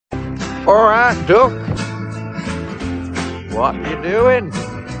All right, Duck. What you doing?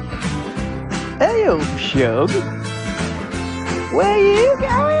 Hey, old Shug. Where you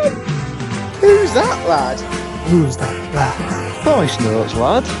going? Who's that lad? Who's that lad? Voice notes,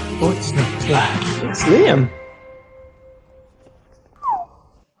 lad. What's that lad? It's Liam.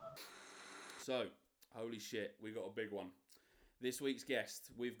 So, holy shit, we got a big one. This week's guest,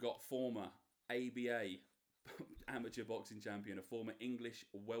 we've got former ABA amateur boxing champion, a former English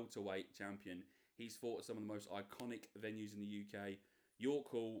welterweight champion. He's fought at some of the most iconic venues in the UK. York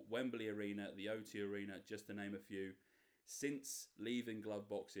Hall, Wembley Arena, the O2 Arena, just to name a few. Since leaving glove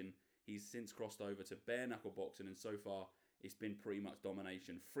boxing, he's since crossed over to bare knuckle boxing, and so far it's been pretty much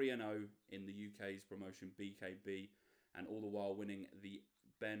domination. 3-0 in the UK's promotion BKB, and all the while winning the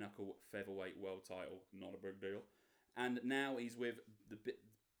bare knuckle featherweight world title. Not a big deal. And now he's with the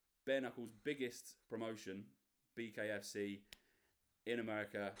bare knuckle's biggest promotion, BKFC, in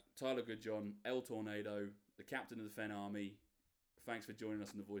America. Tyler Goodjohn, El Tornado, the captain of the Fen Army. Thanks for joining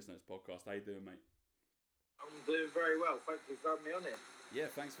us on the Voice Notes podcast. How you doing, mate? I'm doing very well. Thank you for having me on here. Yeah,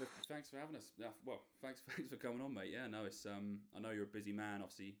 thanks for having us. Well, thanks for coming on, mate. Yeah, no, it's I know you're a busy man.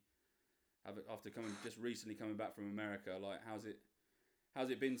 Obviously, after just recently coming back from America, like how's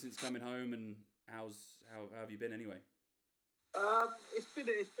it been since coming home, and how have you been anyway? It's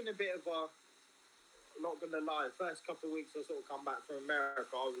been a bit of a. I'm not gonna lie. The first couple of weeks I sort of come back from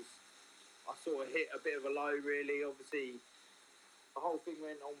America, I sort of hit a bit of a low, really. Obviously, the whole thing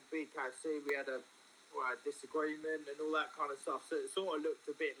went on BKFC. We had a disagreement and all that kind of stuff. So it sort of looked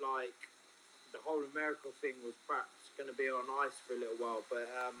a bit like the whole American thing was perhaps going to be on ice for a little while. But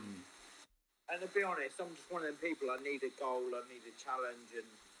and to be honest, I'm just one of them people. I need a goal. I need a challenge. And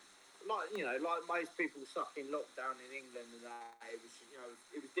like most people stuck in lockdown in England and that, it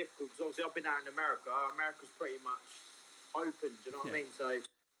was difficult because obviously I've been out in America. America's pretty much open. Do you know what I mean? So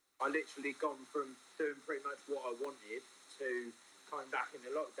I literally gone from doing pretty much what I wanted to coming back in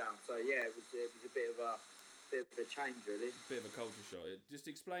the lockdown. So yeah, it was a bit of a change, really. Bit of a culture shock. Just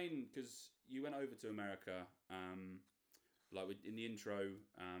explain, because you went over to America. In the intro,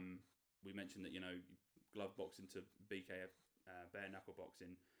 we mentioned that glove boxing to BKF bare knuckle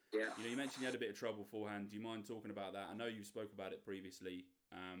boxing. Yeah. You mentioned you had a bit of trouble beforehand. Do you mind talking about that? I know you spoke about it previously,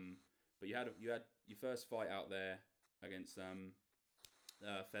 but you had your first fight out there against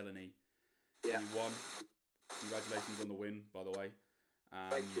Felony. Yeah. You won. Congratulations on the win, by the way.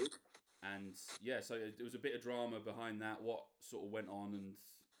 Thank you. And yeah, so it was a bit of drama behind that. What sort of went on, and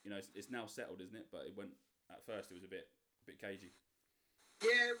it's now settled, isn't it? But it went at first. It was a bit cagey.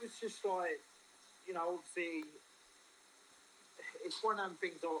 Yeah, it was just like obviously, it's one of them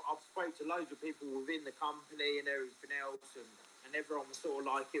things. I've spoke to loads of people within the company and everything else, and everyone was sort of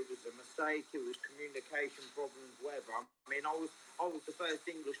like it was a mistake. It was communication problems, whatever. I mean, I was the first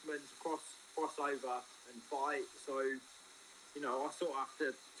Englishman to cross over and fight, so I sort of have to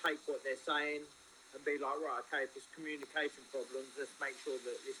take what they're saying and be like, right, okay, if there's communication problems, let's make sure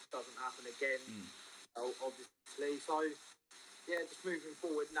that this doesn't happen again. Obviously, so yeah, just moving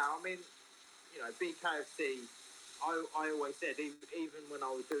forward now. I mean, BKFC, I always said, even when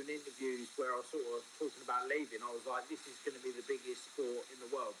I was doing interviews where I was sort of talking about leaving, I was like, this is going to be the biggest sport in the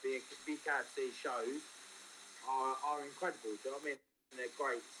world. BKFC shows are incredible. Do you know what I mean? And they're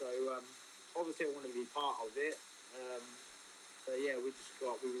great. So obviously I want to be part of it. So yeah, we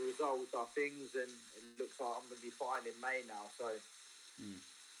resolved our things, and it looks like I'm going to be fighting in May now. So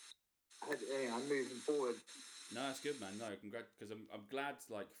I'm moving forward. No, that's good, man. No, congrats, because I'm glad,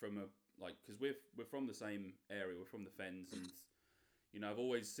 because we're from the same area. We're from the Fens, and I've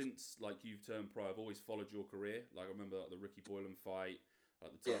always, since you've turned pro, I've always followed your career. Like I remember the Ricky Boylan fight,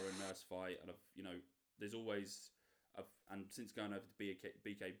 the Tyrone Nurse fight, and there's always, and since going over to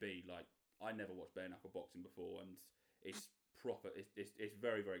BKB, I never watched bare knuckle boxing before, and it's proper. It's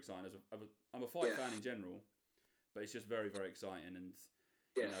very, very exciting. I'm a fight fan in general, but it's just very, very exciting. And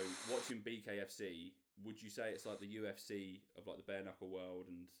watching BKFC, would you say it's like the UFC of the bare knuckle world?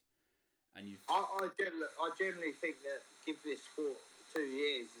 And you? I generally think that give this sport 2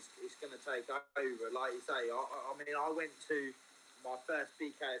 years, it's going to take over. Like you say, I mean, I went to my first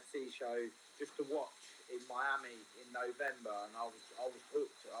BKFC show just to watch in Miami in November, and I was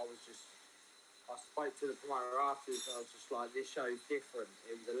hooked. I spoke to the promoter afterwards, and I was just like, this show's different.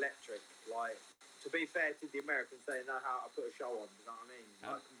 It was electric. Like, to be fair to the Americans, they know how to put a show on. You know what I mean?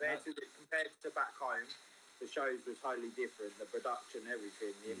 Compared to back home, the shows were totally different. The production,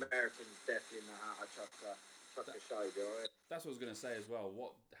 everything. The Americans definitely know how to chuck a show. Do you know what I mean? That's what I was going to say as well.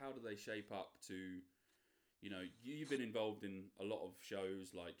 How do they shape up to? You've been involved in a lot of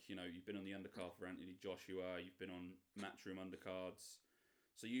shows. You've been on the undercard for Anthony Joshua. You've been on Matchroom undercards.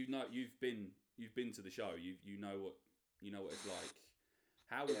 So you've been to the show. You know what it's like.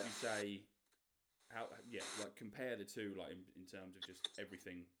 How would you say? Like compare the two, like in terms of just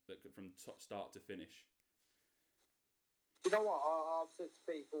everything from start to finish. You know what? I've said to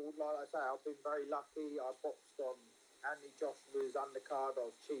people, like I say, I've been very lucky. I boxed on Anthony Joshua's undercard.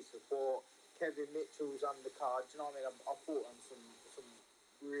 I was chief support. Kevin Mitchell's undercard. Do you know what I mean? I fought on some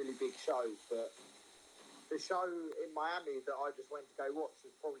really big shows, but the show in Miami that I just went to go watch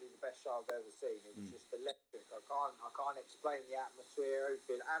was probably the best show I've ever seen. It was just electric. I can't explain the atmosphere,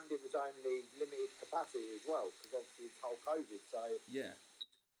 everything, and it was only limited capacity as well because obviously it's whole COVID. So yeah,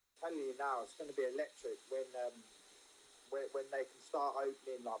 telling you now, it's going to be electric when they can start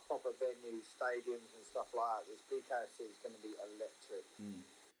opening like proper venues, stadiums, and stuff like that. This BKFC is going to be electric. And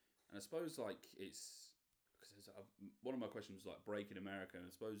I suppose like it's because one of my questions was like breaking America, and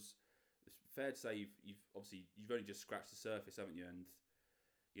I suppose it's fair to say you've only just scratched the surface, haven't you? And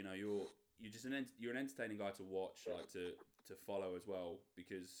you know you're an entertaining guy to watch, like to follow as well,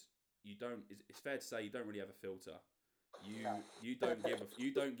 because you don't. It's fair to say you don't really have a filter. You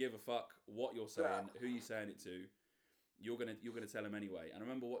don't give a fuck what you're saying, who you're saying it to. You're gonna tell him anyway. And I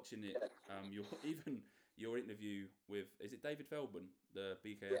remember watching it. Your interview with, is it David Feldman, the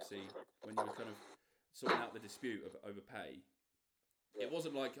BKFC, when you were kind of sorting out the dispute over pay. Yeah. It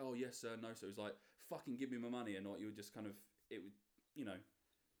wasn't like, oh yes sir, no sir. It was like, fucking give me my money, and not. You were just kind of, it would, you know.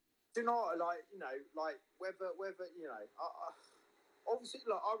 Do you know, like whether obviously,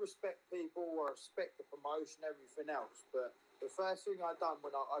 like, I respect people, I respect the promotion, everything else, but the first thing I done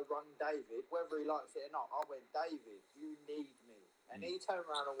when I rung David, whether he likes it or not, I went, David, you need me. And he turned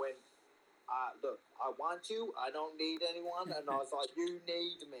around and went, look, I want you, I don't need anyone. And I was like, you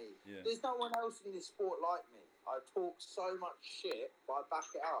need me. Yeah. There's no one else in this sport like me. I talk so much shit, but I back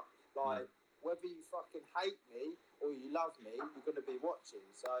it up. Like, whether you fucking hate me or you love me, you're going to be watching.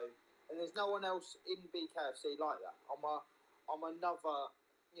 So, and there's no one else in BKFC like that. I'm another,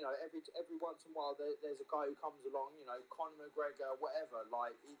 you know, every once in a while there's a guy who comes along, you know, Conor McGregor, whatever,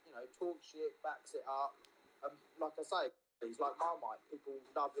 like, you know, talks shit, backs it up. Like I say, he's like Marmite. People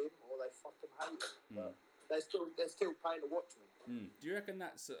love him or they fucking hate him. But they're still paying to watch me. Do you reckon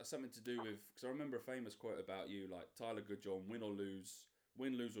that's something to do with? Because I remember a famous quote about you, like Tyler Goodjohn, win,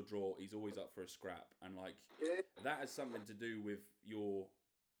 lose or draw, he's always up for a scrap, and like that has something to do with your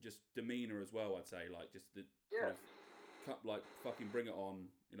just demeanour as well. I'd say, like, just the kind of like fucking bring it on,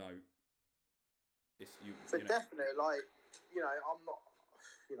 you know. It's you. So you know. Definitely, like, you know,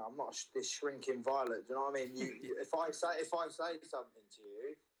 I'm not this shrinking violet. Do you know what I mean? If I say something to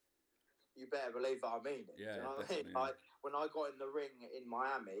you, you better believe that I mean it. Yeah, do you know what I mean? Yeah. Like when I got in the ring in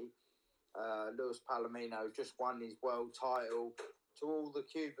Miami, Luis Palomino just won his world title. To all the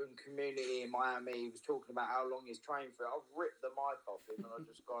Cuban community in Miami, he was talking about how long he's trained for it. I've ripped the mic off him and I've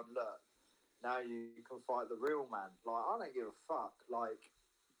just gone, look, now you can fight the real man. Like, I don't give a fuck. Like,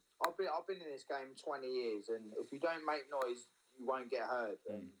 I've been in this game 20 years, and if you don't make noise, you won't get heard.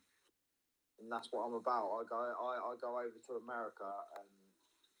 And that's what I'm about. I go over to America, and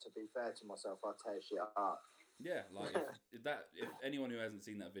to be fair to myself, I tear shit up. Yeah, like if anyone who hasn't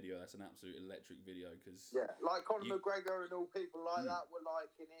seen that video, that's an absolute electric video. Because like Conor McGregor and all people like that were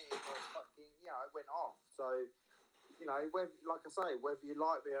liking it. It was fucking, you know, it went off. So, you know, like I say, whether you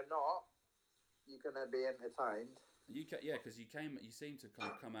like me or not, you're gonna be entertained. You seem to kind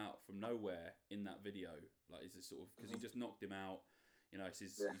of come out from nowhere in that video. Like, is it sort of because he just knocked him out? You know,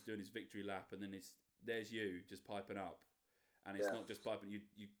 he's doing his victory lap, and then there's you just piping up, and it's not just piping.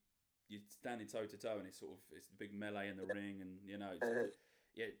 You're standing toe to toe, and it's the big melee in the ring, and you know,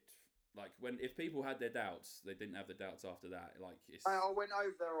 like if people had their doubts, they didn't have the doubts after that. Like I went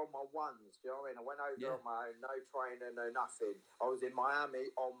over there on my ones. Do you know what I mean? I went over there on my own, no trainer, no nothing. I was in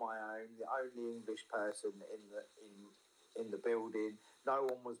Miami on my own, the only English person in the building.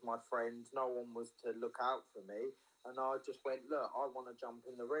 No one was my friend. No one was to look out for me. And I just went, look, I want to jump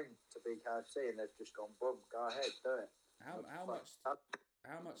in the ring to BKFC, and they've just gone, boom, go ahead, do it. How much?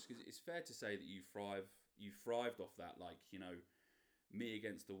 Because it's fair to say that you thrived off that. Like, you know, me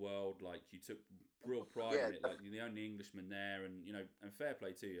against the world. Like, you took real pride in it. Like, you're the only Englishman there, and you know, and fair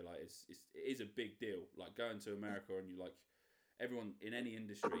play to you. Like, it is a big deal. Like going to America, and you like everyone in any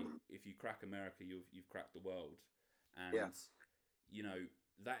industry. If you crack America, you've cracked the world. And you know,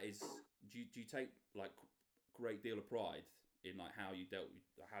 that is. Do you take like great deal of pride in like how you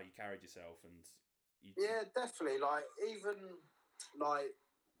carried yourself and. Definitely. Like, even like,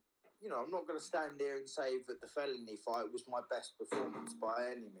 you know, I'm not going to stand there and say that the felony fight was my best performance by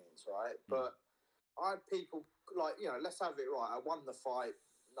any means, right? But I had people like, you know, let's have it right. I won the fight,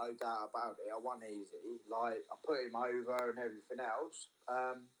 no doubt about it. I won easy. Like, I put him over and everything else.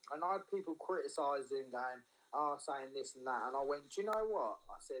 And I had people criticising, going, saying this and that. And I went, do you know what?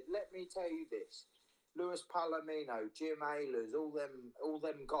 I said, let me tell you this. Lewis Palomino, Jim Ehlers, all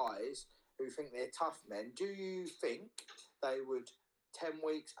them guys who think they're tough men, do you think they would 10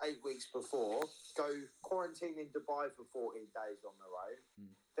 weeks, 8 weeks before go quarantine in Dubai for 14 days on their own,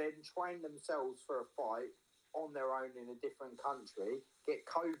 then train themselves for a fight on their own in a different country, get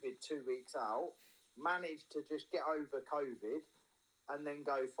COVID 2 weeks out, manage to just get over COVID, and then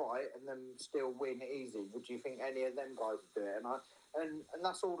go fight and then still win easy? Would you think any of them guys would do it? And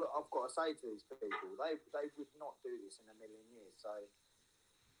that's all that I've got to say to these people. They would not do this in a million years. So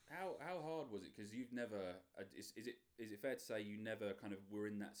how hard was it? Because you've never is it fair to say you never kind of were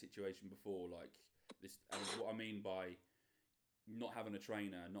in that situation before? Like this, and what I mean by not having a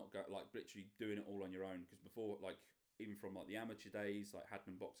trainer, not like literally doing it all on your own. Because before, like even from like the amateur days, like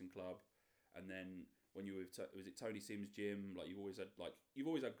Hadman Boxing Club, and then when you were was it Tony Sims' gym? Like you've always had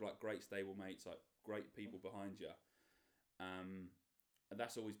like great stable mates, like great people behind you. And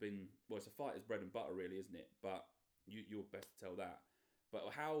that's always been, well, it's a fighter's bread and butter, really, isn't it? But you're best to tell that.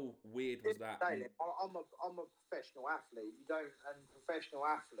 But how weird was that? I'm a professional athlete. You don't, and professional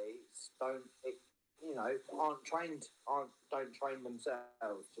athletes don't, don't train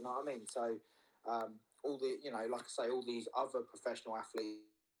themselves. Do you know what I mean? So, all the, like I say, all these other professional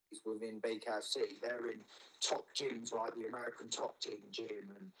athletes within BKFC, they're in top gyms like the American Top Team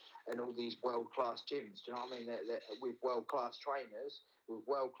gym and all these world-class gyms. Do you know what I mean? They're with world-class trainers, with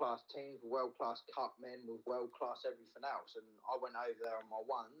world-class teams, with world-class cut men, with world-class everything else. And I went over there on my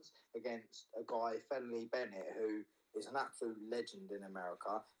ones against a guy, Fenley Bennett, who is an absolute legend in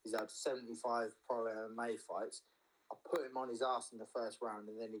America. He's had 75 pro MMA fights. I put him on his ass in the first round,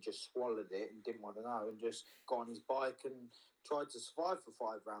 and then he just swallowed it and didn't want to know, and just got on his bike and tried to survive for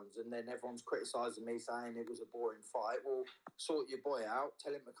 5 rounds. And then everyone's criticising me, saying it was a boring fight. Well, sort your boy out,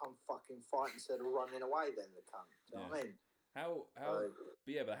 tell him to come fucking fight instead of running away then, the cunt. Do you know what I mean?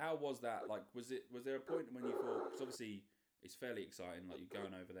 But how was that? Like, was there a point when you thought, because obviously it's fairly exciting, like you're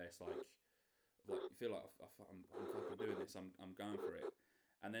going over there, it's like you feel like I'm fucking doing this, I'm going for it.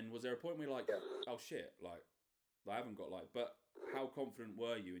 And then was there a point where you're like, oh shit, like I haven't got but how confident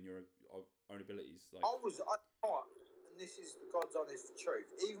were you in your own abilities? Like, and this is the God's honest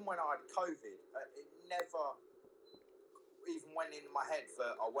truth. Even when I had COVID, it never even went into my head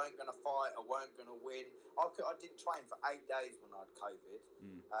that I weren't going to fight, I weren't going to win. I didn't train for 8 days when I had COVID.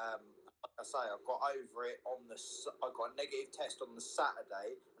 Like I say, I got over it I got a negative test on the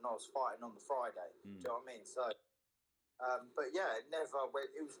Saturday, and I was fighting on the Friday. Do you know what I mean? So, but yeah, it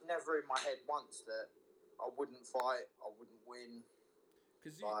was never in my head once that I wouldn't fight, I wouldn't win.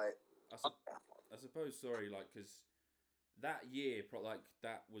 Because I suppose, because that year,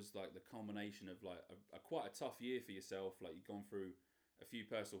 that was like the culmination of like a quite a tough year for yourself. Like you'd gone through a few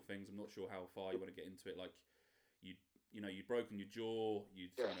personal things. I'm not sure how far you want to get into it. Like you'd broken your jaw.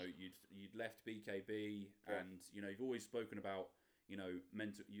 You'd left BKB, and you've always spoken about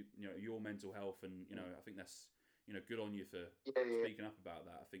your mental health, and I think that's good on you for speaking up about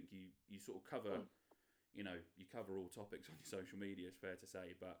that. I think you sort of cover. You cover all topics on your social media, it's fair to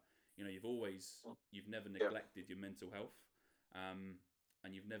say, but you've never neglected your mental health,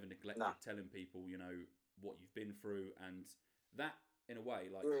 and you've never neglected telling people what you've been through, and that in a way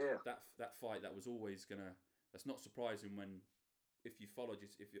that fight, that was always that's not surprising when if you followed you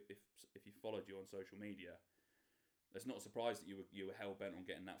on social media, it's not a surprise that you were hell bent on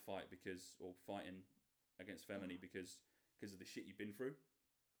getting that fight or fighting against Femini because of the shit you've been through.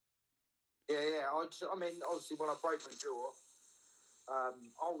 Yeah. I mean, obviously, when I broke my jaw,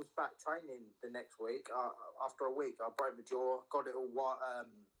 I was back training the next week. After a week, I broke my jaw, got it all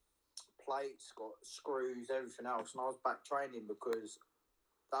plates, got screws, everything else, and I was back training because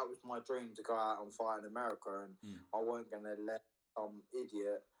that was my dream, to go out and fight in America, and I weren't going to let some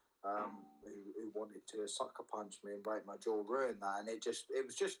idiot who wanted to sucker punch me and break my jaw ruin that. And it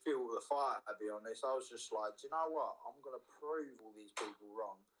was just fuel to the fire, to be honest. I was just like, do you know what? I'm going to prove all these people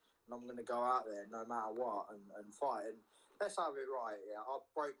wrong. And I'm going to go out there no matter what and fight. And let's have it right. Yeah, I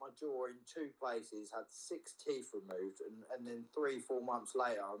broke my jaw in 2 places, had 6 teeth removed, and then 3-4 months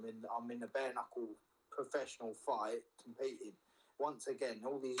later, I'm in a bare-knuckle professional fight competing. Once again,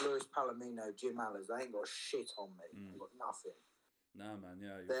 all these Lewis Palomino, Jim Ehlers, they ain't got shit on me. They've got nothing. No, man,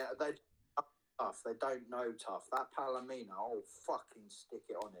 yeah. They tough. They don't know tough. That Palomino, I'll fucking stick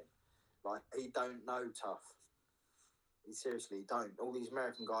it on him. Like, he don't know tough. He seriously don't. All these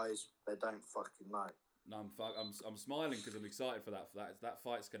American guys, they don't fucking know. No, I'm smiling because I'm excited for that. That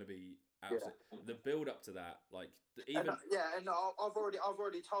fight's going to be absolute. The build up to that, like even and I've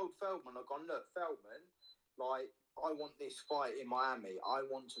already told Feldman. I've gone, look, Feldman, like I want this fight in Miami. I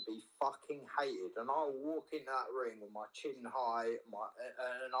want to be fucking hated, and I'll walk in that ring with my chin high,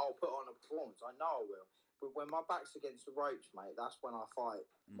 and I'll put on a performance. I know I will. But when my back's against the ropes, mate, that's when I fight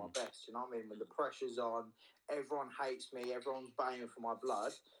my best. You know what I mean? When the pressure's on, everyone hates me, everyone's baying for my blood.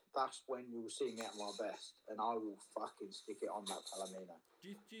 That's when you'll see me at my best, and I will fucking stick it on that Palomino.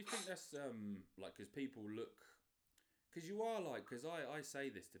 Do you think that's like because people look because you are like because I say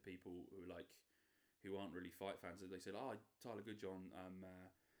this to people who aren't really fight fans. They said, "Oh, Tyler Goodjohn,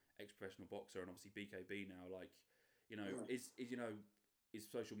 ex-professional boxer, and obviously BKB now. Like, is is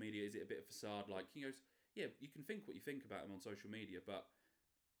social media, is it a bit of facade? Like he goes, yeah, you can think what you think about him on social media, but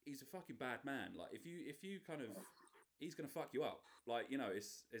he's a fucking bad man. Like if you kind of, he's gonna fuck you up. Like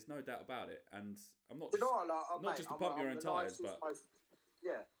it's no doubt about it. And I'm not just to pump your own tires, but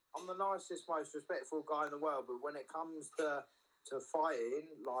I'm the nicest, most respectful guy in the world. But when it comes to fighting,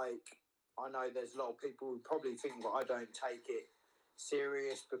 like I know there's a lot of people who probably think that I don't take it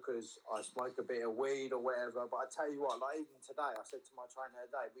serious because I smoke a bit of weed or whatever. But I tell you what, like even today, I said to my trainer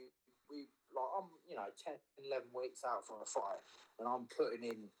today, we like I'm 10, 11 weeks out from a fight, and I'm putting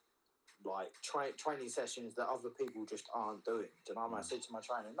in like training sessions that other people just aren't doing. Do you know what I mean? I said to my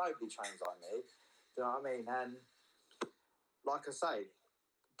trainer, nobody trains like me. Do you know what I mean? And like I say,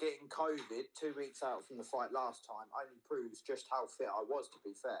 getting COVID 2 weeks out from the fight last time only proves just how fit I was, to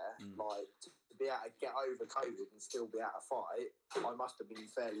be fair. Like, to be able to get over COVID and still be able to fight, I must have been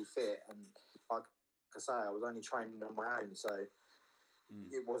fairly fit. And like I say, I was only training on my own, so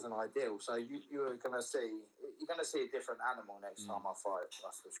it wasn't ideal. So you're going to see a different animal next time I fight,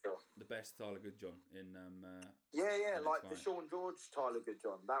 that's for sure. The best Tyler Goodjohn in like the Sean George Tyler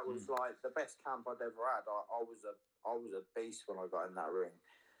Goodjohn. That was like the best camp I'd ever had. I was a beast when I got in that ring.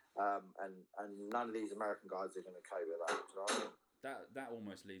 And none of these American guys are going to cope with that. You know what I mean? That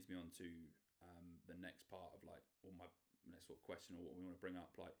almost leads me on to the next part of like, or my next sort of question, or what we want to bring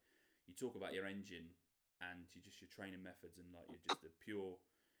up. Like, you talk about your engine and your training methods, and like you're just a pure,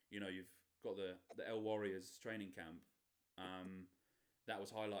 you've got the L Warriors training camp. That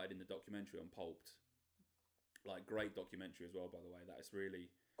was highlighted in the documentary on Pulped. Like, great documentary as well, by the way. That is really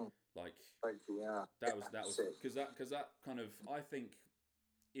like. Thank you. Yeah. That was because that kind of, I think.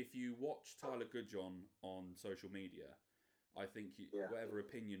 If you watch Tyler Goodjohn on social media, I think whatever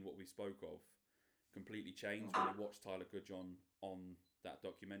opinion what we spoke of completely changed when you watch Tyler Goodjohn on that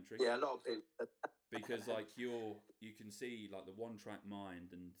documentary. Yeah, a lot of people. Because like you can see like the one track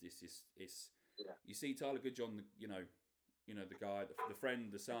mind, and you see Tyler Goodjohn, the guy, the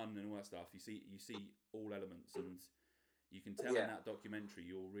friend, the son, and all that stuff. You see all elements, and you can tell in that documentary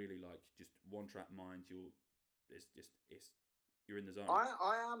you're really like just one track mind. You're in the zone.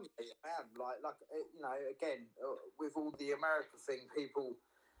 I am like again with all the America thing, people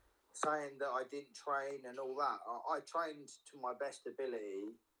saying that I didn't train and all that. I trained to my best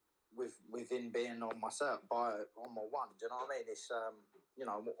ability within being on my one. Do you know what I mean? It's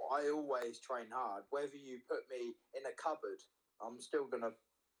I always train hard. Whether you put me in a cupboard, I'm still gonna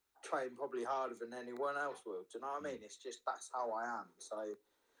train probably harder than anyone else will. Do you know what I mean? It's just that's how I am. So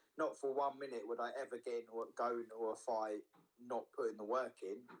not for 1 minute would I ever go into a fight not putting the work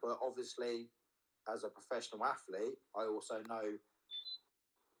in. But obviously, as a professional athlete, I also know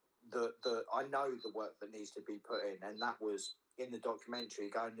I know the work that needs to be put in, and that was in the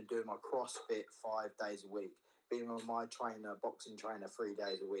documentary. Going and doing my CrossFit 5 days a week, being with my trainer, boxing trainer 3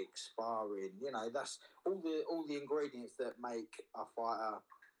 days a week, sparring. That's all the ingredients that make a fighter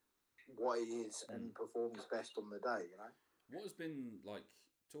what he is and performs best on the day. What has been like?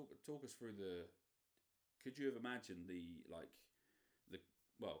 Talk us through the. Could you have imagined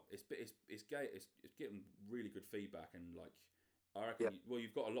it's getting really good feedback, and like I reckon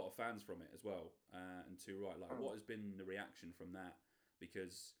you've got a lot of fans from it as well, and too right. Like, what has been the reaction from that?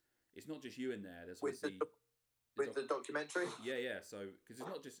 Because it's not just you in there. There's with the documentary. Yeah. So because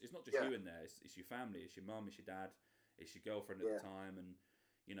it's not just you in there. It's your family. It's your mum. It's your dad. It's your girlfriend at the time, and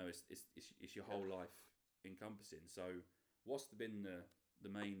it's your whole life encompassing. So what's been the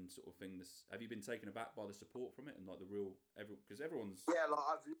main sort of thing? Have you been taken aback by the support from it, and like the real because everyone's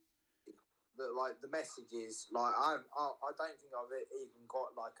like the messages, like I don't think I've even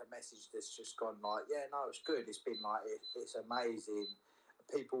got like a message that's just gone like, yeah, no, it's good. It's been like it's amazing.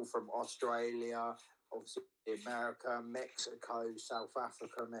 People from Australia, obviously America, Mexico, South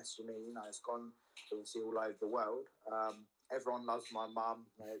Africa messaging me. It's gone obviously all over the world. Everyone loves my mum.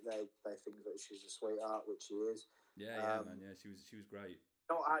 They think that she's a sweetheart, which she is. Yeah, man. Yeah, she was great.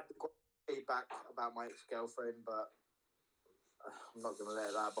 Not had the feedback back about my ex-girlfriend, but I'm not going to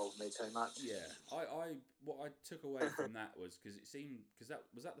let that bother me too much. Yeah, what I took away from that was because that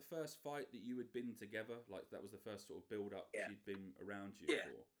was the first fight that you had been together, like that was the first sort of build up she'd been around you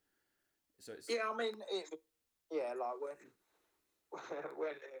for. So it's I mean like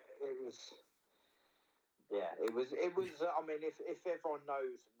when it was. Yeah, it was. I mean, if everyone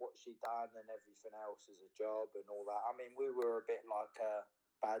knows what she'd done and everything else as a job and all that, I mean, we were a bit like a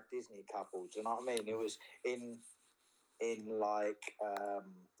bad Disney couple. Do you know what I mean? It was in like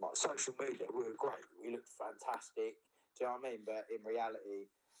social media, we were great. We looked fantastic. Do you know what I mean? But in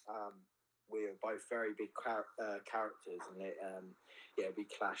reality, we were both very big characters, and we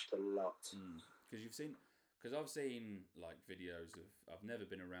clashed a lot. Because I've seen like videos of, I've never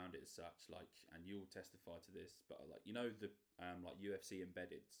been around it as such, like, and you'll testify to this, but like, you know, the like UFC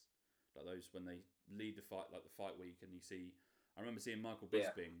embeddeds, like those when they lead the fight, like the fight week, and you see, I remember seeing Michael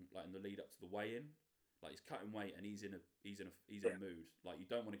Bisping like in the lead up to the weigh-in, like he's cutting weight and he's in a mood, like you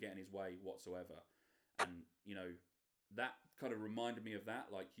don't want to get in his way whatsoever, and you know that kind of reminded me of that,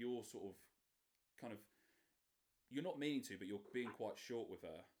 like you're sort of kind of, you're not meaning to, but you're being quite short with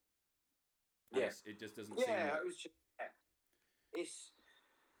her. Yes, it just doesn't seem like... it was just. It's.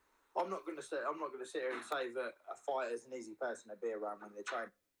 I'm not going to sit here and say that a fighter's an easy person to be around when they're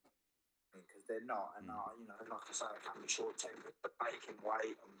training, because they're not. And you know, like I say, I can be short-tempered, but making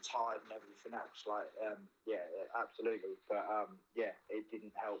weight and tired and everything else. Like, absolutely. But it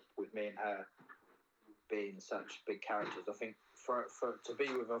didn't help with me and her being such big characters. I think for to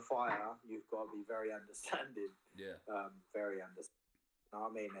be with a fighter, you've got to be very understanding. Yeah. Very understanding. You know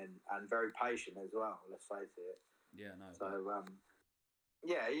what I mean? And very patient as well, let's face it. Yeah, no. So,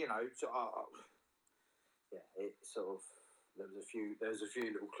 you know, it sort of, there was a few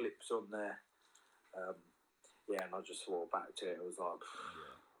little clips on there. And I just swore back to it. It was like,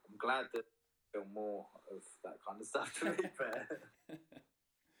 I'm glad that I film more of that kind of stuff, to be fair.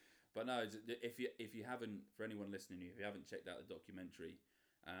 But no, if you haven't, for anyone listening, if you haven't checked out the documentary,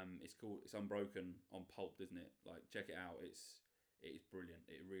 it's Unbroken on Pulp, isn't it? Like, check it out. It is brilliant.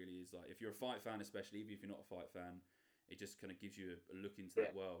 It really is. Like, if you're a fight fan, especially, even if you're not a fight fan, it just kind of gives you a look into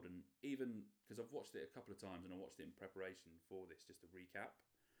that world. And even because I've watched it a couple of times and I watched it in preparation for this, just to recap,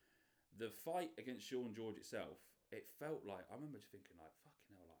 the fight against Sean George itself, it felt like, I remember just thinking like,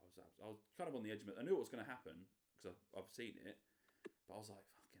 fucking hell, like I was kind of on the edge of it. I knew what was going to happen because I've seen it, but I was like,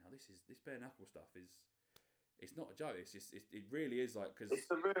 fucking hell, this bare knuckle stuff it's not a joke. It's just it really is like, because it's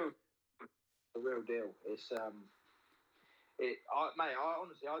the real deal. It's I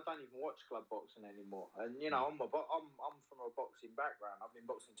honestly don't even watch club boxing anymore. And you know, I'm from a boxing background. I've been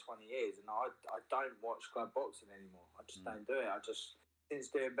boxing 20 years, and I don't watch club boxing anymore. I just don't do it. I just, since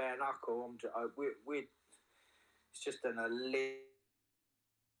doing bare knuckle, it's just an elite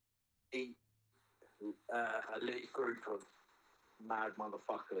group of mad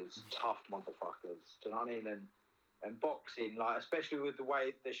motherfuckers, tough motherfuckers. Do you know what I mean? And boxing, like, especially with the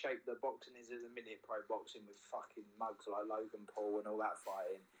shape that boxing is at the minute, pro boxing with fucking mugs like Logan Paul and all that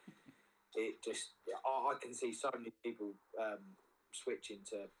fighting, it just, I can see so many people switching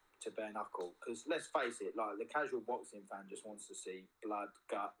to bare knuckle. Because let's face it, like, the casual boxing fan just wants to see blood,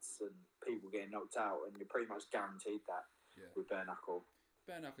 guts, and people getting knocked out, and you're pretty much guaranteed that with bare knuckle.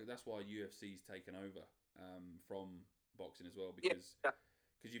 Bare knuckle, that's why UFC's taken over from boxing as well, because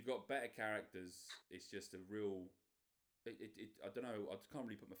you've got better characters. It's just a real... I don't know. I can't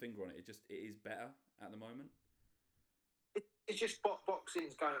really put my finger on it. It is better at the moment. It's just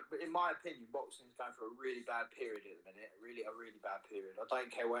boxing's going. In my opinion, boxing's going for a really bad period at the minute. A really bad period. I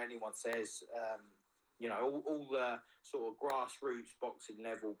don't care what anyone says. You know, all the sort of grassroots boxing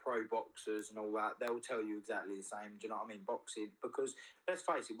level pro boxers and all that, they'll tell you exactly the same. Do you know what I mean? Boxing, because let's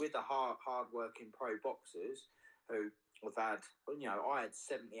face it, with the hard working pro boxers who I've had, you know, I had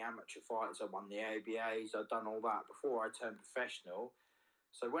 70 amateur fights. I won the ABAs. I'd done all that before I turned professional.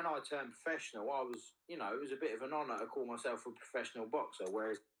 So when I turned professional, I was, you know, it was a bit of an honour to call myself a professional boxer.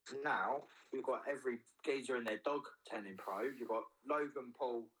 Whereas now, you've got every geezer and their dog turning pro. You've got Logan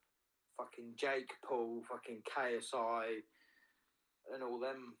Paul, fucking Jake Paul, fucking KSI, and all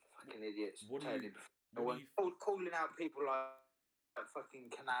them fucking idiots turning professional. Calling out people like fucking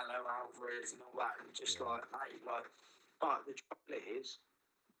Canelo Alvarez and all that. And just like, mate, like... But the trouble is,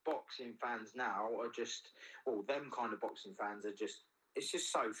 boxing fans now are just, them kind of boxing fans are just, it's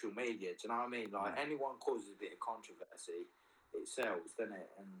just social media, do you know what I mean? Like, anyone causes a bit of controversy, it sells, doesn't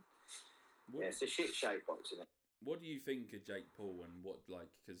it? And it's a shit shape boxing. What do you think of Jake Paul, and what, like,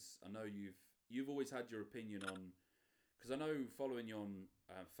 because I know you've always had your opinion on, because I know following you on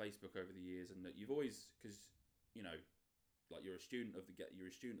Facebook over the years, and that you've always, because, you know, like you're a student of the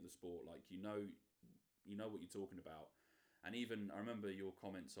sport. Like you know what you're talking about. And even I remember your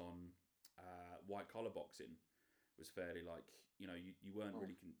comments on white collar boxing was fairly like you weren't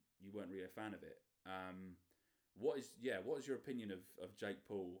really a fan of it. What is your opinion of Jake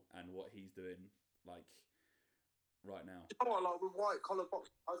Paul and what he's doing like right now? You know what, like with white collar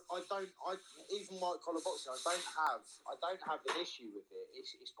boxing, even white collar boxing, I don't have an issue with it.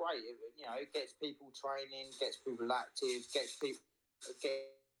 It's great. It gets people training, gets people active, gets people to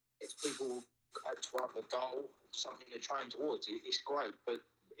have a goal, something to train towards. It's great, but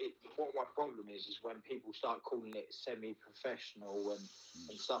what my problem is when people start calling it semi-professional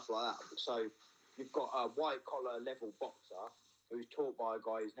and stuff like that. So you've got a white collar level boxer who's taught by a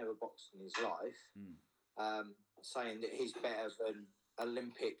guy who's never boxed in his life, saying that he's better than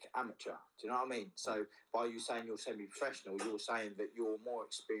Olympic amateur. Do you know what I mean? So by you saying you're semi-professional, you're saying that you're more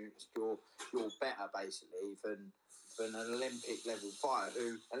experienced, you're better basically than an Olympic level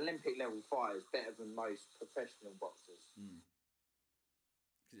fighter. An Olympic level fighter is better than most professional boxers.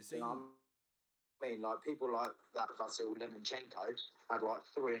 You know what I mean? Like people like that Vasil Lomachenko had like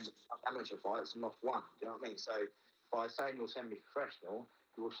 300 amateur fights and lost one. Do you know what I mean? So by saying you're semi-professional,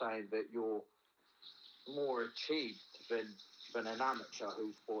 you're saying that you're more achieved than an amateur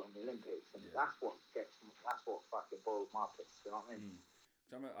who's fought in the Olympics, and that's what fucking boils my piss. You know what I mean?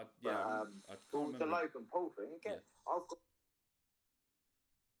 The Logan Paul thing again. Yeah.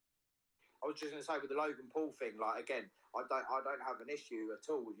 I was just going to say with the Logan Paul thing, like again, I don't have an issue at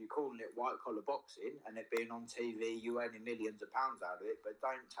all with you calling it white collar boxing and it being on TV, you earning millions of pounds out of it, but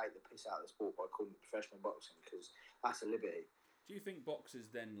don't take the piss out of the sport by calling it professional boxing because that's a liberty. Do you think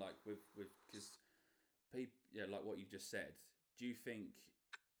boxers then, like with because people, like what you just said, do you think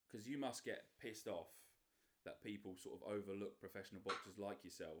because you must get pissed off that people sort of overlook professional boxers like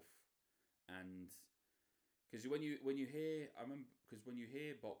yourself, and because when you hear, I remember because when you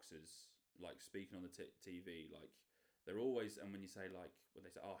hear boxers like speaking on the TV, like they're always, and when you say like when they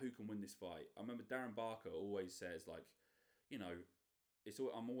say, oh, who can win this fight? I remember Darren Barker always says like,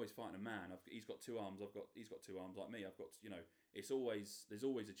 I'm always fighting a man. He's got two arms. He's got two arms like me. I've got there's always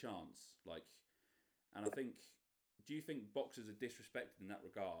a chance. Like, and I think, do you think boxers are disrespected in that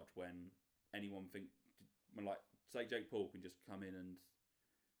regard when like say Jake Paul can just come in and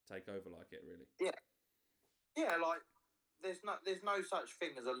take over like it really? Yeah, like there's no such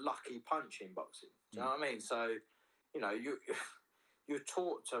thing as a lucky punch in boxing. Do you know what I mean? So, you're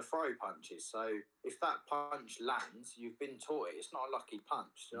taught to throw punches. So if that punch lands, you've been taught it. It's not a lucky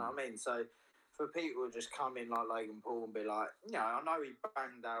punch. Do you know what I mean? So for people to just come in like Logan Paul and be like, I know he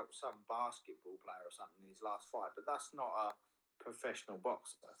banged out some basketball player or something in his last fight, but that's not a professional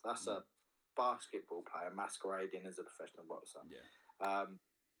boxer. That's a basketball player masquerading as a professional boxer. Yeah.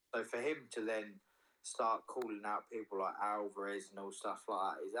 So for him to then start calling out people like Alvarez and all stuff like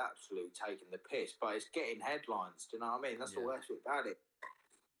that is absolutely taking the piss. But it's getting headlines. Do you know what I mean? That's all that's about it.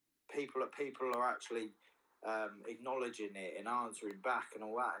 People are actually acknowledging it and answering back and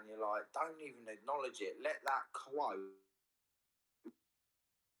all that, and you're like, don't even acknowledge it. Let that quote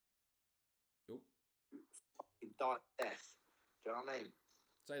die death. Do you know what I mean?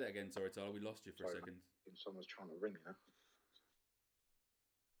 Say that again, sorry, Tyler. We lost you for a second. Someone's trying to ring you.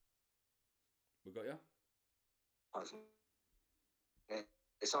 We got you?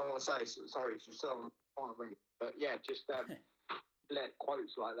 It's someone say, sorry, it's someone trying to ring you. But yeah, just let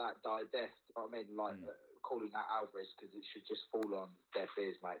quotes like that die death. You know what I mean? Like calling that Alvarez because it should just fall on deaf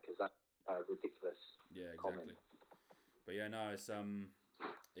ears, mate, because that's ridiculous. Yeah, exactly. Comment. But yeah, no, it's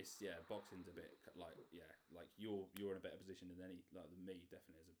boxing's a bit like you're in a better position than me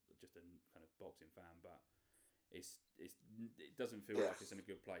definitely as just a kind of boxing fan, but it doesn't feel like it's in a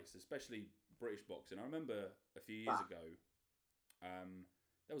good place, especially British boxing. I remember a few years ago,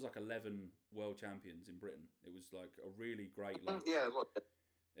 there was like 11 world champions in Britain. It was like a really great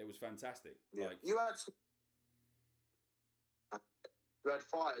it was fantastic. Yeah. Like you had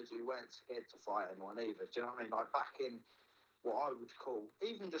fighters who weren't scared to fight anyone either. Do you know what I mean? Like back in what I would call,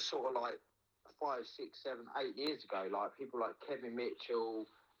 even just sort of like 5, 6, 7, 8 years ago, like people like Kevin Mitchell,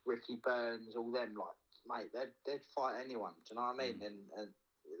 Ricky Burns, all them, like, mate, they'd fight anyone. Do you know what I mean? And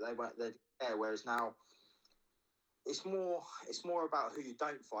they'd there. Whereas now, it's more about who you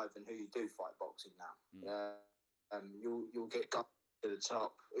don't fight than who you do fight boxing now. You'll get guided to the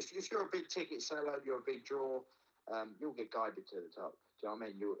top. If you're a big ticket seller, you're a big draw. You'll get guided to the top. Do you know what I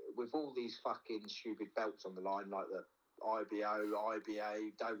mean? With all these fucking stupid belts on the line, like the IBO,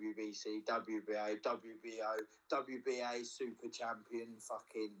 IBA, WBC, WBA, WBO, WBA Super Champion,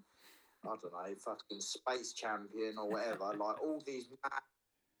 fucking, I don't know, fucking Space Champion or whatever. Like all these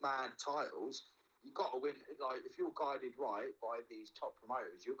mad titles. you got to win. Like, if you're guided right by these top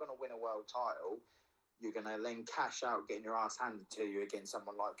promoters, you're going to win a world title. You're going to then cash out getting your ass handed to you against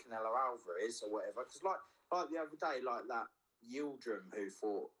someone like Canelo Alvarez or whatever. Because like the other day, like that Yildirim who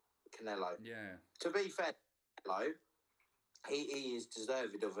fought Canelo. Yeah. To be fair, Canelo, he is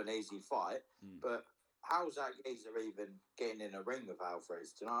deserved of an easy fight, but how's that geezer even getting in a ring with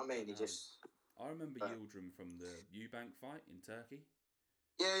Alvarez? Do you know what I mean? I remember Yildirim from the Eubank fight in Turkey.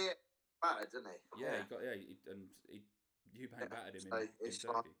 Yeah. Battered, didn't he? Yeah, Eubank battered him in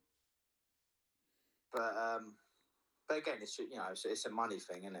Turkey. But again, it's it's a money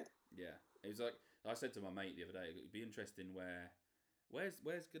thing, isn't it? Yeah, it was like I said to my mate the other day. It'd be interesting where's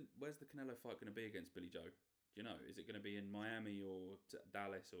the Canelo fight going to be against Billy Joe? Do you know? Is it going to be in Miami or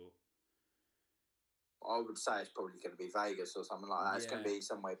Dallas or? I would say it's probably going to be Vegas or something like that. It's going to be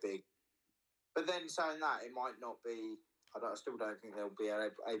somewhere big. But then saying that, it might not be. I still don't think they'll be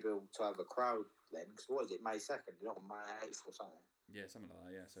able to have a crowd then. Because what is it, May 2nd? Not May 8th or something. Yeah, something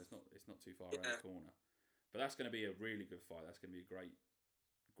like that. Yeah, so it's not too far around the corner. But that's going to be a really good fight. That's going to be a great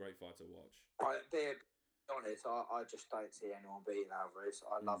fight to watch. Being honest, I just don't see anyone beating Alvarez.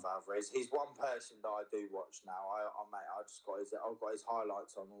 I love Alvarez. He's one person that I do watch now. I've got his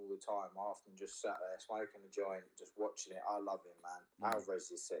highlights on all the time. I often just sat there smoking a joint, just watching it. I love him, man.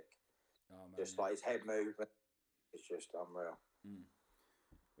 Alvarez is sick. Oh, man, just like his head movement, it's just unreal.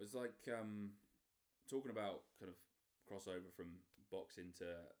 It was like talking about kind of crossover from boxing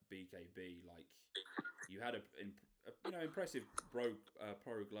to BKB. Like you had a impressive pro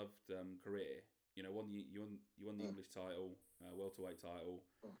gloved career. You know, you won the English title, welterweight title.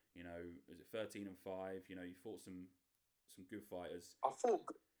 You know, was it 13 and 5? You know, you fought some good fighters. I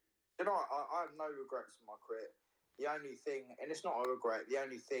have no regrets in my career. The only thing, and it's not a regret, the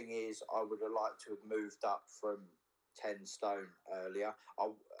only thing is I would have liked to have moved up from 10 stone earlier. I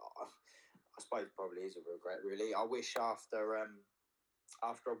suppose it probably is a regret, really. I wish after I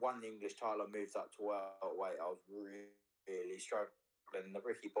won the English title, I moved up to welterweight. I was really struggling. The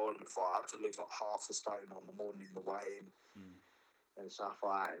Ricky Borden fight, I had to lose like half a stone on the morning of the weigh-in and stuff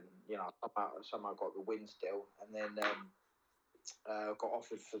like that. And, you know, somehow got the win still. And then got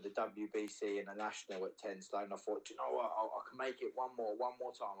offered for the WBC and the National at 10 stone. I thought, do you know what? I can make it one more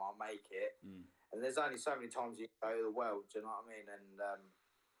time. I'll make it. And there's only so many times you can go to the world. Do you know what I mean? And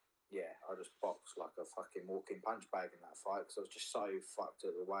I just boxed like a fucking walking punch bag in that fight because I was just so fucked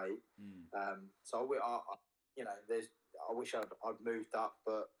at the weight. So I wish I'd moved up,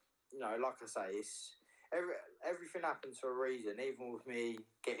 but you know, like I say, it's everything happens for a reason. Even with me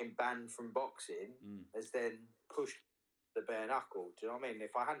getting banned from boxing, has then pushed the bare knuckle. Do you know what I mean?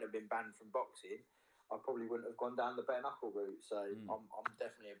 If I hadn't have been banned from boxing, I probably wouldn't have gone down the bare knuckle route. So I'm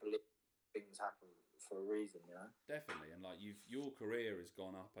definitely a believer things happen for a reason, you know. Definitely, and like your career has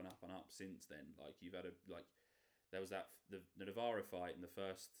gone up and up and up since then. Like you've had there was the Navarro fight and the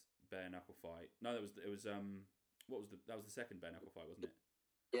first bare knuckle fight. No, that was the second bare knuckle fight, wasn't it?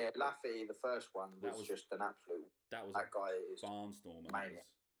 Yeah, Laffy, the first one was just an absolute. That guy is barnstormer.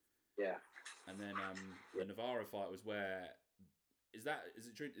 Yeah. And then the Navarro fight was where is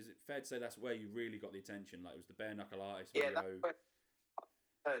it true? Is it fair to say that's where you really got the attention? Like it was the bare knuckle artist video. Yeah,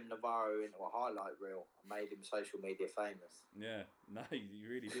 I turned Navarro into a highlight reel. I made him social media famous. Yeah, no, you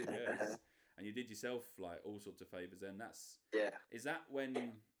really did. Yes, and you did yourself like all sorts of favors. Then is that when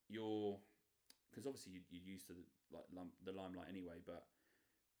you're because obviously you're used to the limelight anyway, but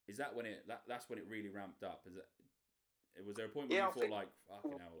is that when that's when it really ramped up? Was there a point where you thought like,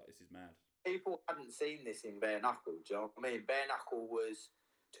 fucking hell, like this is mad? People hadn't seen this in bare knuckle. Do you know what I mean? Bare knuckle was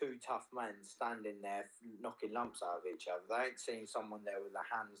two tough men standing there knocking lumps out of each other. They ain't seen someone there with their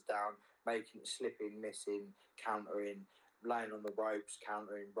hands down, slipping, missing, countering, laying on the ropes,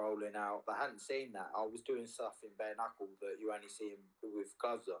 countering, rolling out. They hadn't seen that. I was doing stuff in bare knuckle that you only see with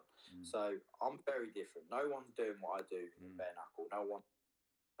gloves on. So I'm very different. No one's doing what I do in bare knuckle. No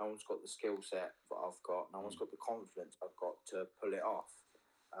one's got the skill set that I've got. No one's got the confidence I've got to pull it off.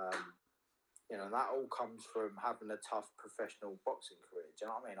 You know, and that all comes from having a tough professional boxing career. Do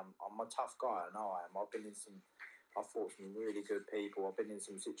you know what I mean? I'm a tough guy. I know I am. I've fought some really good people. I've been in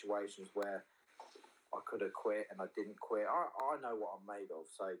some situations where I could have quit and I didn't quit. I know what I'm made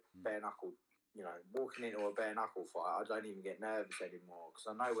of. So bare knuckle, you know, walking into a bare knuckle fight, I don't even get nervous anymore because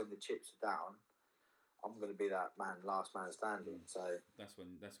I know when the chips are down, I'm going to be that last man standing. So that's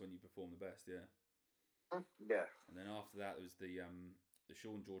when you perform the best, yeah. Yeah. And then after that, there was the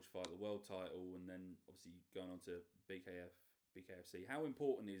Sean George fight, the world title, and then obviously going on to BKFC. How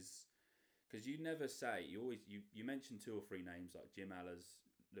important is because you never say you mention 2 or 3 names like Jim Allers,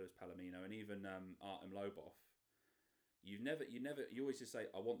 Luis Palomino, and even Artem Lobov. you always just say,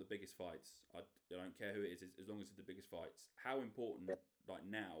 I want the biggest fights. I don't care who it is, as long as it's the biggest fights. How important, like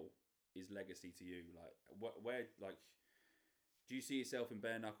now, is legacy to you? Like, where, like, do you see yourself in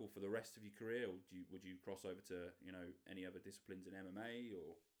bare knuckle for the rest of your career, or would you cross over to any other disciplines in MMA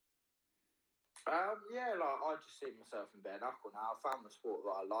or? Yeah, like I just see myself in bare knuckle now. I found the sport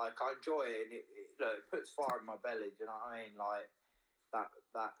that I like. I enjoy it, and it puts fire in my belly. Do you know what I mean? Like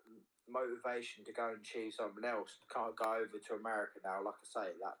that motivation to go and achieve something else. Can't go over to America now. Like I say,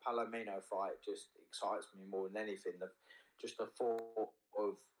 that Palomino fight just excites me more than anything. Just the thought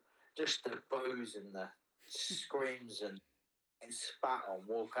of just the boos and the screams and spat on,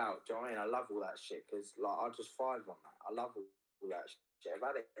 walk out. Do you know what I mean? I love all that shit because like I just thrive on that. I love all that shit. I've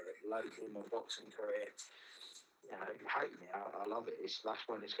had it loads in my boxing career. You know, you hate me. I love it. That's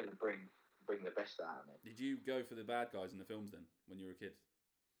when it's going to bring the best out of me. Did you go for the bad guys in the films then when you were a kid?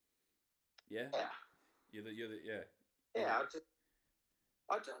 Yeah. Yeah. You're the yeah. Yeah. Do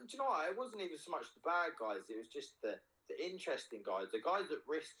you know what? It wasn't even so much the bad guys. It was just the interesting guys, the guys that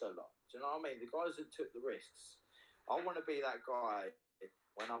risked a lot. Do you know what I mean? The guys that took the risks. I want to be that guy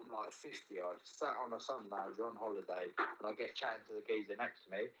when I'm like 50. I sat on a Sunday, I was on holiday, and I get chatting to the geezer next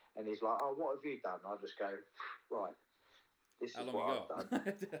to me, and he's like, "Oh, what have you done?" And I just go, "Right, this is what I've done."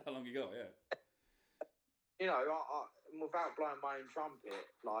 How long you got? Yeah. You know, I without blowing my own trumpet,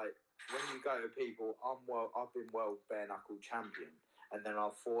 like when you go to people, I've been world bare knuckle champion, and then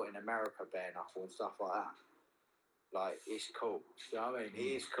I've fought in America bare knuckle and stuff like that. Like it's cool. You know what I mean?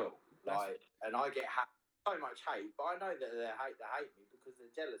 It is cool. Like, and I get so much hate, but I know that they hate me because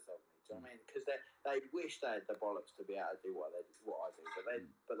they're jealous of me. Do you know what I mean? Because they wish they had the bollocks to be able to do what I do,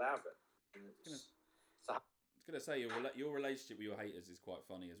 but they haven't. I was gonna say your relationship with your haters is quite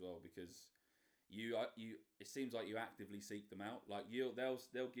funny as well because you it seems like you actively seek them out. Like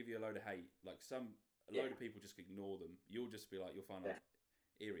they'll give you a load of hate. Like a load of people just ignore them. You'll just be like, you'll find out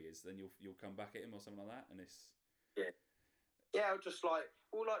here he is, then you'll come back at him or something like that, and it's yeah, just like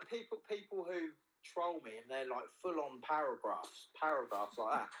people who troll me and they're like full on paragraphs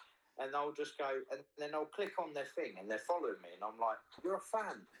like that, and they'll just go and then they'll click on their thing and they're following me, and I'm like, you're a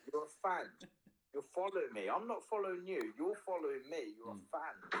fan, you're following me, I'm not following you, you're following me, you're a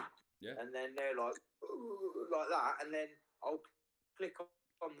fan. Yeah. And then they're like that, and then I'll click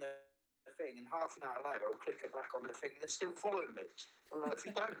on the thing, and half an hour later I'll click it back on the thing and they're still following me. I'm like, if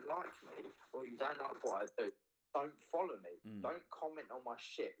you don't like me or you don't like what I do, don't follow me. Don't comment on my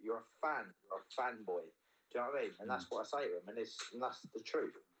shit. You're a fan. You're a fanboy. Do you know what I mean? And that's what I say to them, and that's the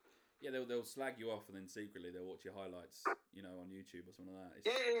truth. Yeah, they'll slag you off, and then secretly they'll watch your highlights, on YouTube or something like that.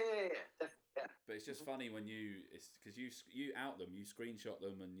 Yeah. But it's just funny when it's because you out them, you screenshot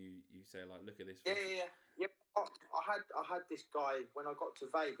them, and you say like, look at this. Yeah. I had this guy when I got to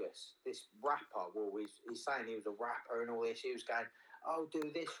Vegas. This rapper. Well, he's saying he was a rapper and all this. He was going, "I'll do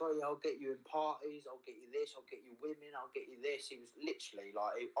this for you. I'll get you in parties. I'll get you this. I'll get you women. I'll get you this." He was literally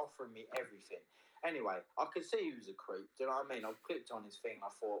like offering me everything. Anyway, I could see he was a creep. Do you know what I mean? I clicked on his thing. I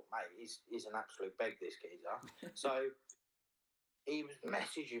thought, mate, he's an absolute beg, this geezer. So he was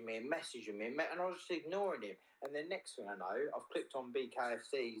messaging me, and I was just ignoring him. And then next thing I know, I've clicked on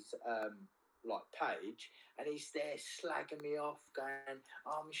BKFC's page, and he's there slagging me off, going,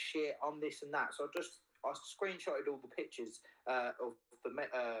 "I'm shit, I'm this and that." So I screenshotted all the pictures of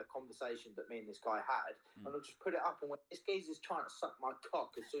the conversation that me and this guy had, and I just put it up and went, "This geezer's trying to suck my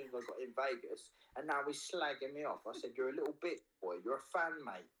cock as soon as I got in Vegas, and now he's slagging me off." I said, "You're a little bitch, boy. You're a fan,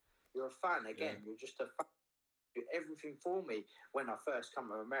 mate. You're a fan again. Yeah. You're just a fan. You did everything for me when I first come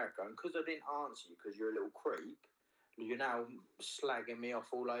to America, and because I didn't answer you because you're a little creep, you're now slagging me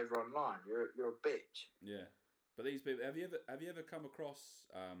off all over online. You're a bitch." Yeah, but these people, have you ever come across?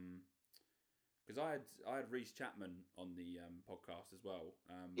 Because I had Reece Chapman on the podcast as well.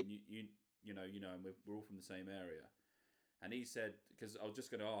 You know, and we're all from the same area, and he said, because I was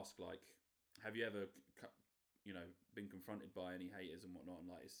just going to ask, like, have you ever, been confronted by any haters and whatnot, and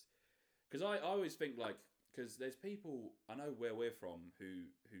like, because I always think like, because there's people I know where we're from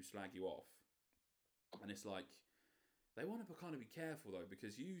who slag you off, and it's like they want to kind of be careful though,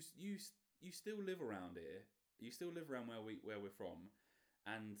 because you still live around here, you still live around where we're from,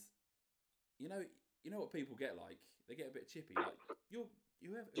 and you know what people get like? They get a bit chippy. Like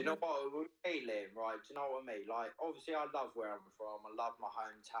you have. Do you know what with me, Liam? Right? Do you know what I mean? Like, obviously, I love where I'm from. I love my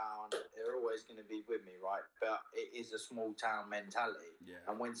hometown. They're always going to be with me, right? But it is a small town mentality. Yeah.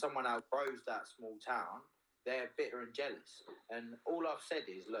 And when someone outgrows that small town, they're bitter and jealous. And all I've said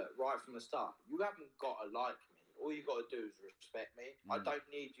is, look, right from the start, you haven't got to like me. All you got to do is respect me. I don't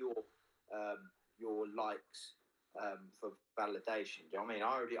need your likes for validation. Do you know what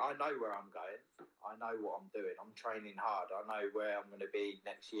I mean? I know where I'm going. I know what I'm doing. I'm training hard. I know where I'm going to be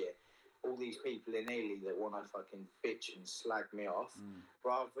next year. All these people in Ely that want to fucking bitch and slag me off,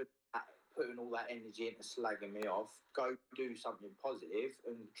 rather than putting all that energy into slagging me off, go do something positive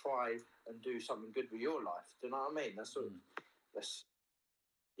and try and do something good with your life. Do you know what I mean? That's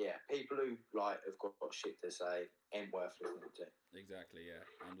people who like have got shit to say ain't worth listening to. Exactly, yeah.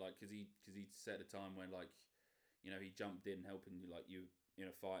 And like, cause he set a time when like, you know, he jumped in helping you like you in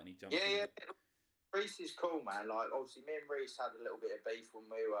a fight, and he jumped. Yeah. Reese is cool, man. Like, obviously, me and Reese had a little bit of beef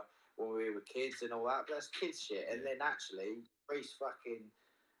when we were kids and all that. But that's kids shit. And then actually, Reese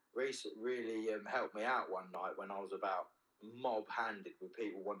really helped me out one night when I was about mob-handed with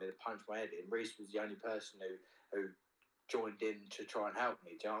people wanting to punch my head in. Reese was the only person who joined in to try and help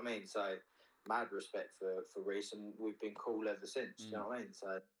me. Do you know what I mean? So, mad respect for Reese, and we've been cool ever since. Do you know what I mean?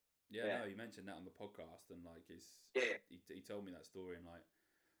 So. Yeah, no, you mentioned that on the podcast, and like he told me that story, and like.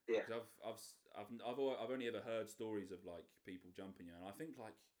 Yeah, I've only ever heard stories of like people jumping you, and I think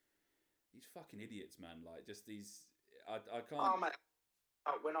like these fucking idiots, man. Like just these, I can't. Oh mate,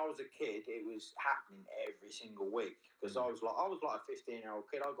 when I was a kid, it was happening every single week because I was like a 15-year-old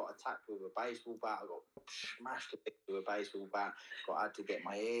kid. I got attacked with a baseball bat. I got smashed with a baseball bat. I had to get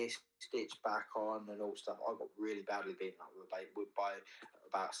my ear stitched back on and all stuff. I got really badly beaten up by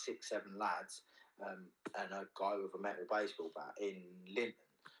about 6-7 lads and a guy with a metal baseball bat in Linton.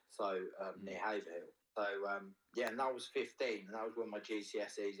 So near Haverhill. So and that was 15, and that was when my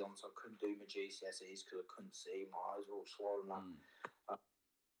GCSEs on, so I couldn't do my GCSEs because I couldn't see. My eyes were all swollen up.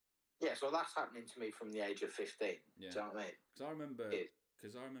 So that's happening to me from the age of 15. Yeah. Do you know what I mean?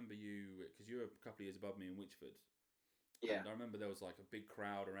 Because I remember you, because you were a couple of years above me in Witchford. Yeah. And I remember there was like a big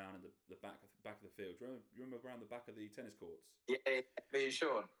crowd around in the back of the field. Do you remember around the back of the tennis courts? Yeah, me and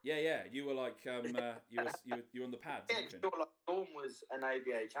Sean. Yeah. You were like you were on the pads. Yeah, Sean, like, Sean was an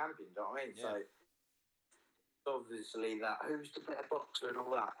ABA champion. Do you know what I mean? Yeah. So obviously that who's the better boxer and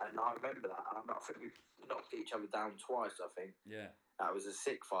all that, and I remember that. I think we knocked each other down twice. I think. Yeah. That was a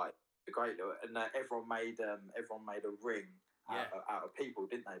sick fight. A great little, and everyone made a ring out of people,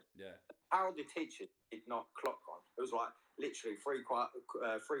 didn't they? Yeah. How the teachers did not clock on. It was like literally three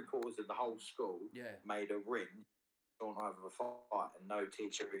quarters of the whole school made a ring on either a fight, and no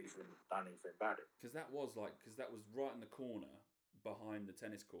teacher even done anything about it. Because that was right in the corner behind the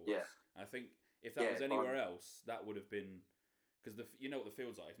tennis courts. Yeah. I think if that was anywhere else, that would have been, because you know what the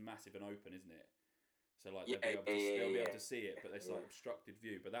field's like, it's massive and open, isn't it? So like they'll be able to see it, but it's like obstructed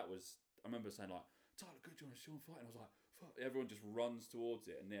view. But that was, I remember saying like, Tyler Goodjohn and Sean fighting. I was like, fuck. Everyone just runs towards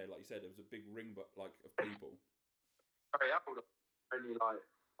it, and there, like you said, there was a big ring, but like of people. Very old, only like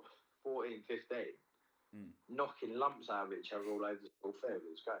 14, 15, knocking lumps out of each other all over the school field.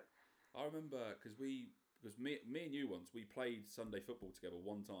 It was great. I remember because me and you once we played Sunday football together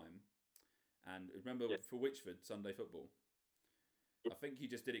one time, and remember for Witchford Sunday football. I think you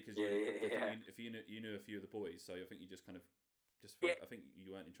just did it because if you knew a few of the boys, so I think you just kind of I think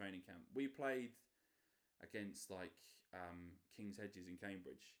you weren't in training camp. We played against like King's Hedges in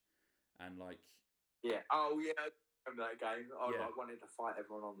Cambridge, and like I remember that game. I wanted to fight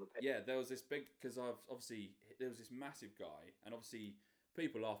everyone on the pitch. Yeah, there was this big, because there was this massive guy, and obviously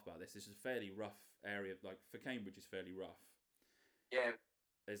people laugh about this. This is a fairly rough area, like for Cambridge, is fairly rough. Yeah.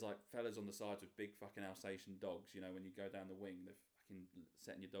 There's like fellas on the sides with big fucking Alsatian dogs. You know, when you go down the wing, they're fucking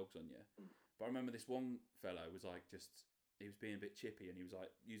setting your dogs on you. But I remember this one fellow was like he was being a bit chippy, and he was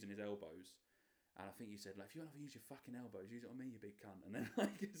like using his elbows. And I think he said, like, if you want to use your fucking elbows, use it on me, you big cunt. And then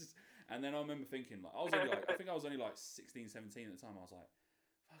and then I remember thinking, like, I think I was only like 16, 17 at the time. I was like,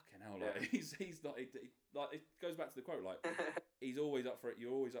 fucking hell, like he's not, like, it goes back to the quote, like, he's always up for it.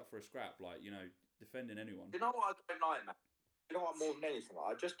 You're always up for a scrap, like, you know, defending anyone. You know what I don't like, mate? You know what, more than anything,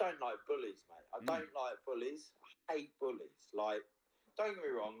 I just don't like bullies, mate. I don't like bullies. I hate bullies. Like, don't get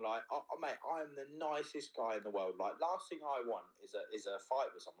me wrong, like, mate, I am the nicest guy in the world. Like, last thing I want is a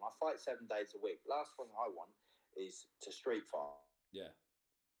fight with someone. I fight 7 days a week. Last thing I want is to street fight. Yeah.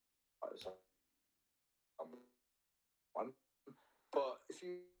 But if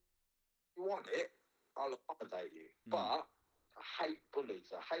you want it, I'll accommodate you. But I hate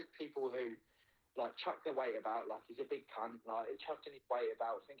bullies. I hate people who, like, chuck their weight about, like, he's a big cunt, like, chucking his weight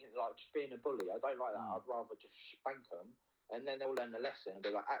about, thinking, like, just being a bully. I don't like that. I'd rather just spank them. And then they'll learn the lesson and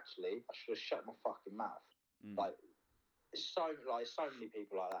be like, actually, I should have shut my fucking mouth. Like, it's so many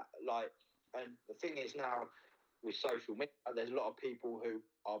people like that. Like, and the thing is now, with social media, there's a lot of people who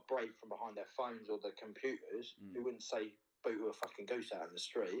are brave from behind their phones or their computers who wouldn't say boot a fucking goose out in the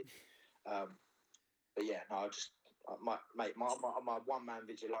street. But yeah, no, My one man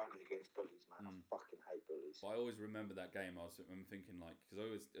vigilante against bullies, man. I fucking hate bullies. But I always remember that game. I'm thinking like, because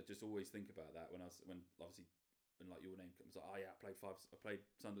I just always think about that when obviously when like your name comes, like, oh yeah, I played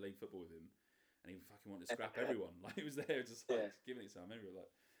Sunday League football with him, and he fucking wanted to scrap everyone. Like he was there just like giving it to him. Everyone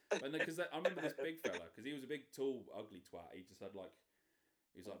like, because I remember this big fella, because he was a big, tall, ugly twat. He just had like,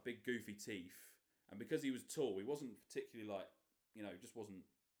 he was like big, goofy teeth, and because he was tall, he wasn't particularly like, just wasn't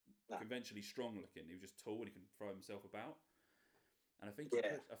conventionally strong looking. He was just tall and he could throw himself about. And I think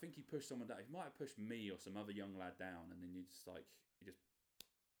he pushed someone down. He might have pushed me or some other young lad down, and then you just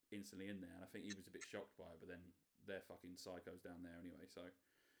instantly in there. And I think he was a bit shocked by it, but then they're fucking psychos down there anyway. So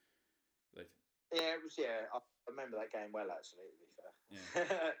it was. I remember that game well, actually. To be fair,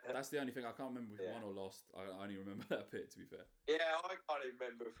 that's the only thing. I can't remember if we won or lost. I only remember that bit. To be fair, I can't even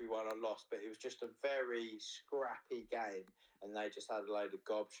remember if we won or lost, but it was just a very scrappy game, and they just had a load of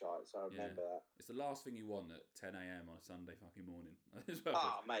gobshites. I remember that. It's the last thing you want at 10 a.m. on a Sunday fucking morning.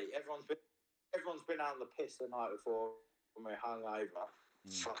 Mate, everyone's been out on the piss the night before when we're hungover,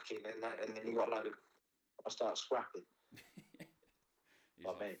 fucking, and then you got a load of. I start scrapping.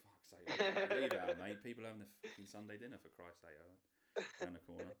 Like, fuck's sake, leave it out, mate. People having a fucking Sunday dinner, for Christ's sake, around the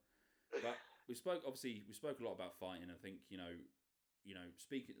corner. But we spoke a lot about fighting. I think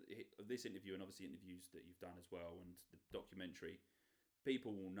speaking of this interview and obviously interviews that you've done as well, and the documentary,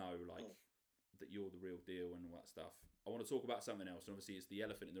 people will know that you're the real deal and all that stuff. I want to talk about something else, and obviously it's the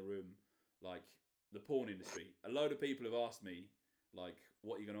elephant in the room, like the porn industry. A load of people have asked me, like,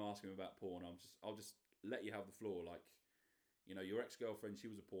 what are you going to ask him about porn? I'll just let you have the floor. Like, your ex-girlfriend, she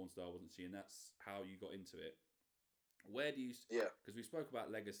was a porn star, wasn't she? And that's how you got into it. Where do you... Yeah. Because we spoke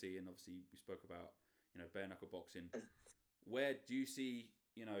about legacy, and obviously we spoke about, bare knuckle boxing. Where do you see,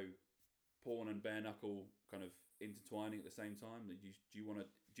 porn and bare knuckle kind of intertwining at the same time? Do you want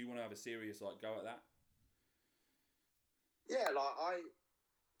to have a serious go at that? Yeah,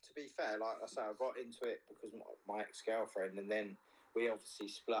 to be fair, like I say, I got into it because my ex-girlfriend, and then we obviously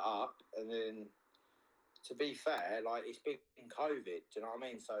split up, and then, to be fair, it's been COVID, do you know what I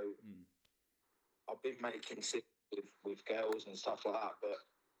mean? So I've been making with girls and stuff like that, but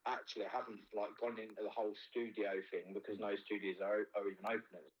actually I haven't gone into the whole studio thing because no studios are even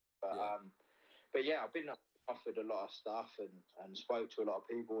open. But yeah, I've been offered a lot of stuff and spoke to a lot of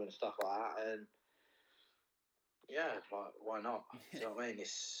people and stuff like that, and yeah, why not? Do you know what I mean?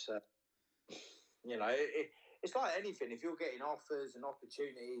 It's it's like anything. If you're getting offers and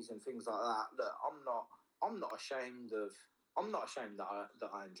opportunities and things like that, look, I'm not ashamed that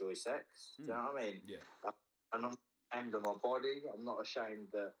I enjoy sex. Do you know what I mean? Yeah. And I'm ashamed of my body. I'm not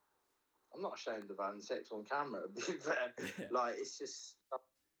ashamed of having sex on camera. To be fair, it's just,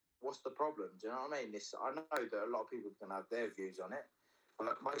 what's the problem? Do you know what I mean? I know that a lot of people are going to have their views on it,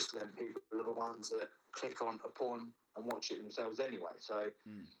 but most of them people are the ones that click on a porn and watch it themselves anyway. So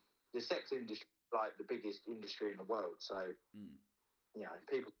the sex industry is the biggest industry in the world. So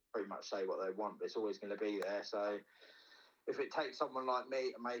people pretty much say what they want, but it's always going to be there. So if it takes someone like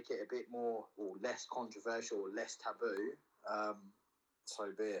me to make it a bit more or less controversial or less taboo,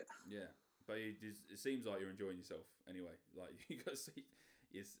 so be it. Yeah, but it seems like you're enjoying yourself anyway. Like, you got to see,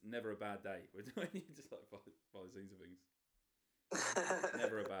 it's never a bad day when you just by the scenes of things.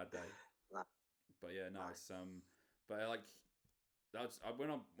 Never a bad day. Nah. But yeah, no, it's but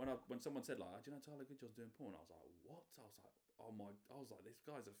when someone said do you know Tyler Goodjohn's doing porn? I was like, what? I was like, this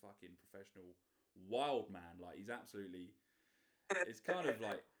guy's a fucking professional wild man. Like, he's absolutely. It's kind of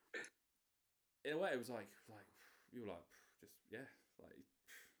like, in a way, it was like you were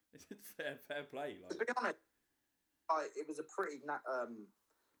it's fair play. To be honest, it was a pretty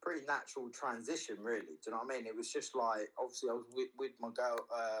natural transition, really. Do you know what I mean? It was just obviously I was with my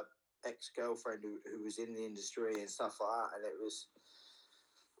ex-girlfriend who was in the industry and stuff like that, and it was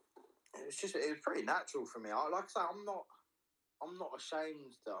pretty natural for me. Like I say, I'm not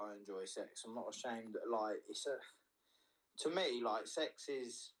ashamed that I enjoy sex. I'm not ashamed that to me, sex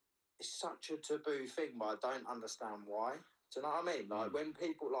is such a taboo thing, but I don't understand why. Do you know what I mean? When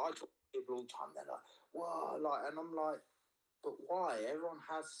people, I talk to people all the time, they're like, "Wow," and I'm like, but why? Everyone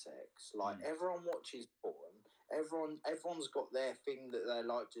has sex. Everyone watches porn. Everyone's got their thing that they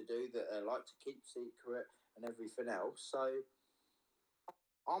like to do, that they like to keep secret and everything else. So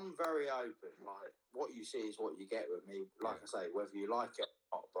I'm very open. What you see is what you get with me. Like I say, whether you like it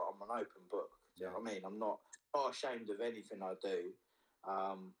or not, but I'm an open book. Do you know what I mean? I'm not ashamed of anything I do.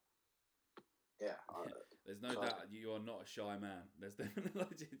 There's no doubt you are not a shy man. There's definitely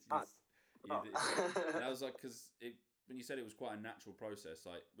and I was like, because when you said it was quite a natural process,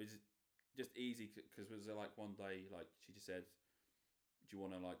 was it just easy? Because was there one day she just said, "Do you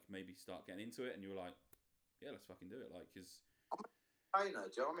want to maybe start getting into it?" And you were like, Yeah, let's fucking do it. Like, because Trainer,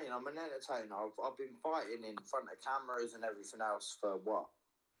 do you know what I mean? I'm an entertainer. I've been fighting in front of cameras and everything else for what,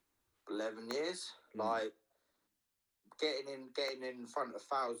 11 years. Like getting in front of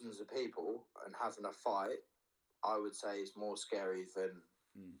thousands of people and having a fight, I would say is more scary than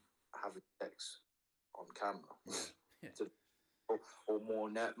having sex on camera. Yeah. Or more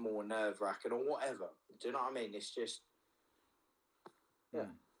nerve wracking or whatever. Do you know what I mean? It's just No,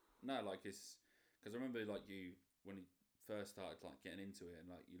 like it's because I remember like you when you first started like getting into it and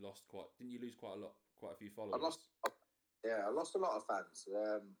like you lost didn't you lose quite a few followers? I lost a lot of fans.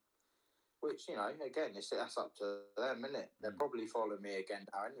 Which, you know, again, that's up to them, isn't it? They're probably following me again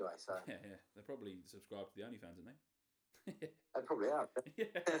now anyway, so... Yeah. They're probably subscribed to the OnlyFans, aren't they? They probably are. Yeah.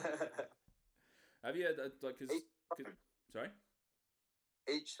 Have you had, like, sorry?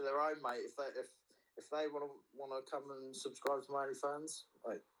 Each to their own, mate. If they want to come and subscribe to my OnlyFans,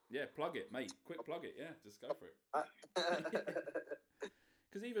 like... Yeah, plug it, mate. Quick plug it, yeah. Just go for it.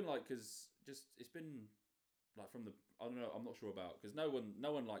 Because even, like, just, it's been... Like from I don't know, I'm not sure about because no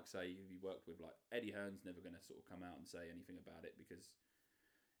one like say who you worked with like Eddie Hearn's never going to sort of come out and say anything about it because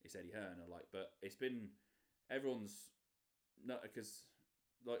it's Eddie Hearn or like, but it's been everyone's no because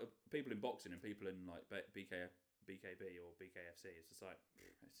like people in boxing and people in like BKB or BKFC, it's just like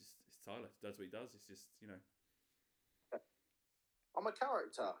it's Tyler does what he does. It's just I'm a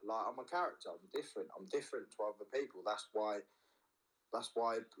character. Like I'm a character. I'm different. I'm different to other people. That's why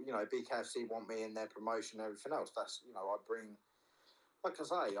BKFC want me in their promotion and everything else. That's I bring, like I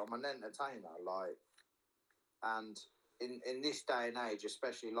say, I'm an entertainer. Like, and in this day and age,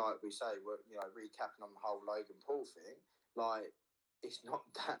 especially like we say, we're recapping on the whole Logan Paul thing. Like, it's not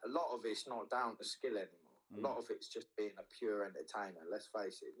that a lot of it's not down to skill anymore. A lot of it's just being a pure entertainer. Let's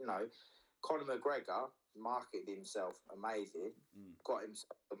face it. Conor McGregor marketed himself amazing, got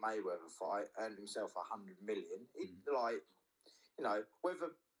himself the Mayweather fight, earned himself $100 million.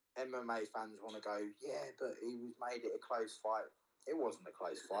 Whether MMA fans want to go, yeah, but he made it a close fight. It wasn't a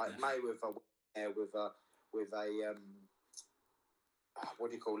close fight. Mayweather with a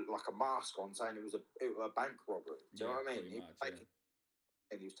what do you call it, like a mask on, saying it was a bank robbery. Do you know what I mean?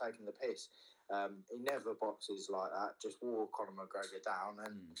 He was taking the piss. He never boxes like that. Just wore Conor McGregor down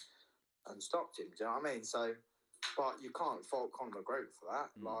and stopped him. Do you know what I mean? So. But you can't fault Conor McGregor for that.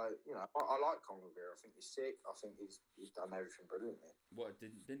 Like, I like Conor McGregor. I think he's sick. I think he's done everything brilliantly. What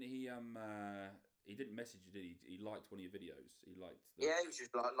didn't he? He didn't message you, did he? He liked one of your videos. He liked. Yeah, he was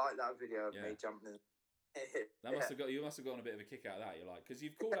just like that video of me jumping in. That must have got you. Must have gotten a bit of a kick out of that. You're like, because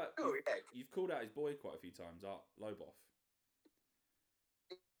you've called out. You've called out his boy quite a few times. Lobov.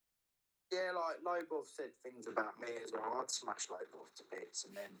 Yeah, like Lobov said things about me as well. I'd smash Lobov to bits,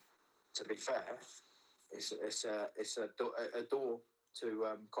 and then to be fair. It's a door to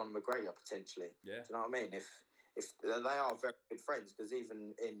Conor McGregor potentially. Yeah. Do you know what I mean? If they are very good friends, because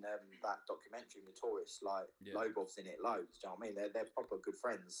even in that documentary Notorious, like Lobov's in it loads. Do you know what I mean? They're proper good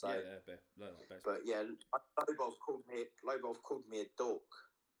friends. So. Yeah, they're best. But yeah, Lobov called me a dork,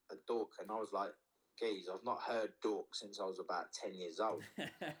 and I was like, geez, I've not heard dork since I was about 10 years old.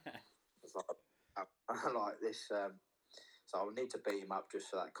 It's like like this. So I would need to beat him up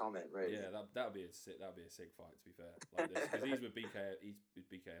just for that comment, really. Yeah, that'd be a sick fight. To be fair, like this because he's with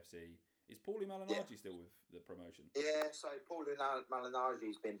BKFC. Is Paulie Malignaggi still with the promotion? Yeah, so Paulie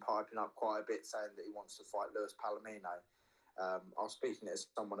Malignaggi's been piping up quite a bit, saying that he wants to fight Lewis Palomino. I was speaking to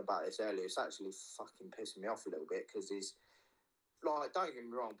someone about this earlier. It's actually fucking pissing me off a little bit because he's like, don't get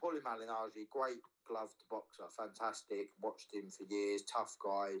me wrong, Paulie Malignaggi, great gloved boxer, fantastic. Watched him for years, tough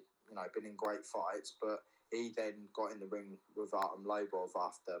guy. Been in great fights, but. He then got in the ring with Artem Lobov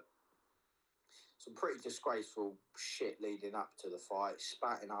after some pretty disgraceful shit leading up to the fight,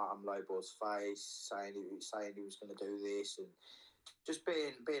 spat in Artem Lobov's face, saying he was going to do this, and just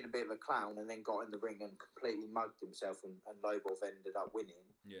being a bit of a clown, and then got in the ring and completely mugged himself, and Lobov ended up winning.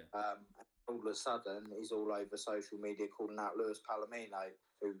 Yeah. All of a sudden, he's all over social media calling out Lewis Palomino,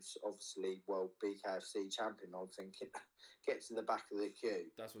 who's obviously BKFC champion. I'm thinking, get to the back of the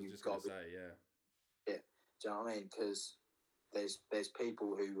queue. That's what I was just going to say, yeah. Yeah. Do you know what I mean? Because there's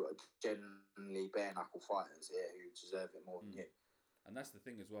people who are genuinely bare knuckle fighters here who deserve it more than you. And that's the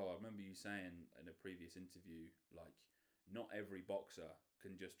thing as well. I remember you saying in a previous interview, like, not every boxer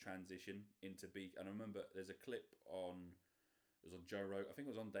can just transition into And I remember there's a clip on Joe Rogan. I think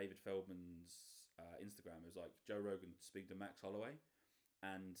it was on David Feldman's Instagram. It was like Joe Rogan speaking to Max Holloway,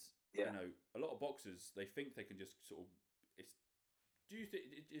 and a lot of boxers, they think they can just sort of. Do you think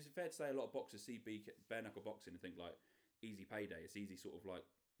is it fair to say a lot of boxers see bare knuckle boxing and think like easy payday? It's easy, sort of like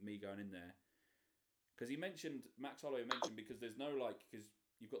me going in there. Because Max Holloway mentioned because there's no because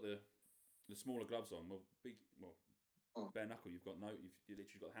you've got the the smaller gloves on. Bare knuckle. You've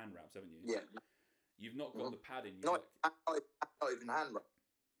literally got hand wraps, haven't you? Yeah. You've not got the padding. Not even hand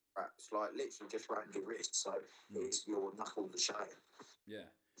wraps. Like literally just around your wrist, so it's your knuckle to show. Yeah.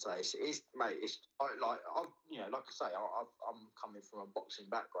 So it's mate. It's like I'm, like I say, I'm coming from a boxing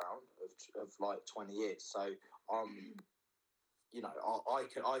background of like 20 years, so I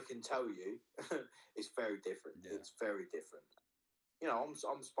can tell you, it's very different. Yeah. It's very different. I'm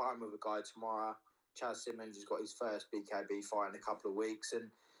sparring with a guy tomorrow. Chaz Simmons has got his first BKB fight in a couple of weeks,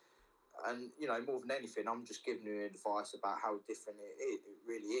 and more than anything, I'm just giving you advice about how different it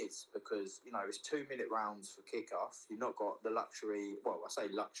really is, because it's 2-minute rounds for kickoff. You've not got the luxury. Well, I say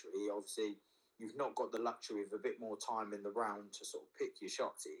luxury. Obviously, you've not got the luxury of a bit more time in the round to sort of pick your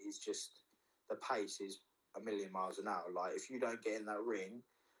shots. It is just the pace is a million miles an hour. Like if you don't get in that ring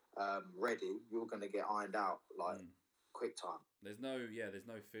ready, you're going to get ironed out quick time. There's no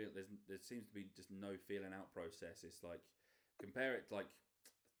feel. There seems to be just no feeling out process. It's like, compare it to like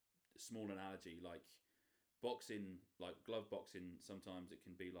small analogy, like boxing, like glove boxing. Sometimes it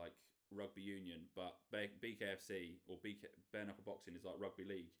can be like rugby union, but BKFC or bare knuckle boxing is like rugby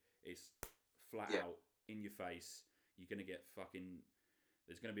league. It's flat out in your face. You're gonna get fucking.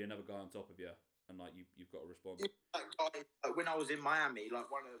 There's gonna be another guy on top of you, and like you've got to respond. When I was in Miami, like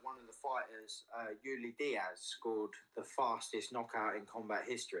one of the fighters, Yuli Diaz, scored the fastest knockout in combat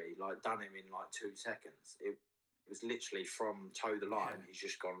history. Like done him in like 2 seconds. It was literally from toe the line. Yeah. He's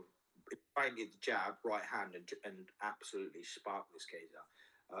just gone. Banged the jab, right hand, and absolutely sparked this geezer.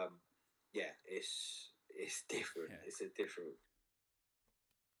 It's different. Yeah. It's a different.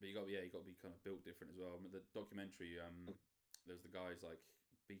 But you got to be kind of built different as well. I mean, the documentary, there's the guys like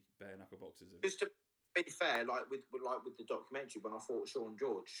bare knuckle boxers. Just to be fair, like with the documentary, when I fought Sean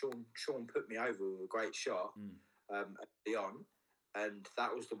put me over with a great shot early on. And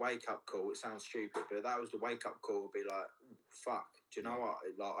that was the wake-up call. It sounds stupid, but that was the wake-up call. Would be like, fuck, do you know what?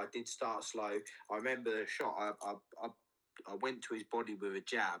 Like, I did start slow. I remember the shot. I went to his body with a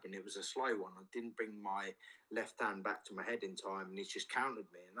jab, and it was a slow one. I didn't bring my left hand back to my head in time, and he just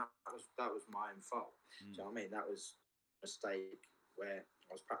countered me, and that was my own fault. Do you know what I mean? That was a mistake where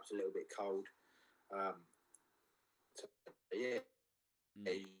I was perhaps a little bit cold.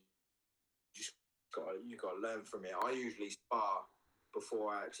 You got to learn from it. I usually spar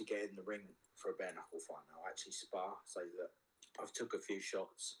before I actually get in the ring for a bare knuckle fight. Now I actually spar so that I've took a few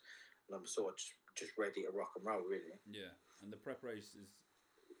shots and I'm sort of just ready to rock and roll, really. Yeah, and the preparation is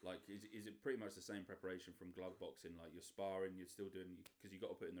like, is it pretty much the same preparation from glove boxing? Like you're sparring, you're still doing, because you've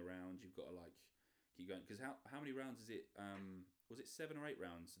got to put in the rounds, you've got to like keep going. Because how many rounds is it? Was it 7 or 8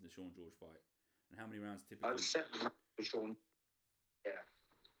 rounds in the Sean George fight? And how many rounds typically? 7 for Sean.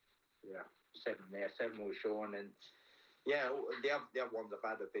 Yeah. 7 there, 7 with Sean, and the other ones I've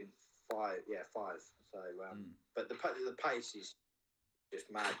had have been 5. Yeah, 5. So, but the pace is just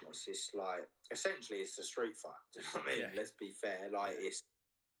madness. It's like essentially it's a street fight. Do you know what I mean? Yeah. Let's be fair. Like it's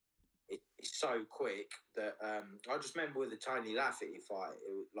so quick that I just remember with the Tony Lafferty fight,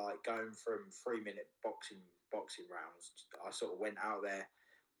 it was like going from 3-minute boxing rounds. I sort of went out there,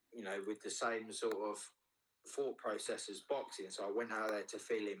 with the same sort of thought process as boxing, so I went out there to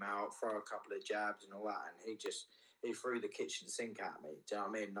feel him out, throw a couple of jabs and all that, and he threw the kitchen sink at me. Do you know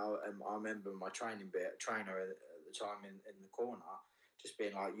what I mean? I remember my trainer at the time in the corner just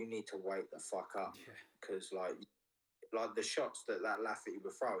being like, you need to wake the fuck up, because like the shots that Lafferty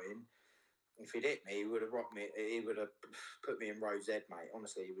were throwing, if he'd hit me, he would have rocked me. He would have put me in Rose Ed, mate.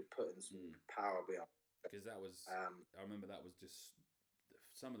 Honestly, he was putting some power behind. Because that was, I remember that was just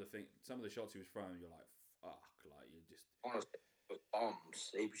some of the shots he was throwing. You're like, fuck, like you just honestly, it was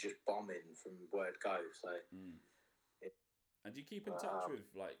bombs. He was just bombing from word go. So, and do you keep in touch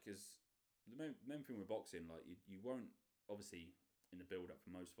with, like, because the main thing with boxing, like you won't, obviously in the build up for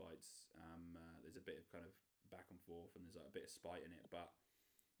most fights, there's a bit of kind of back and forth, and there's like a bit of spite in it. But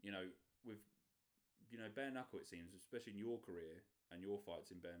with bare knuckle, it seems, especially in your career and your fights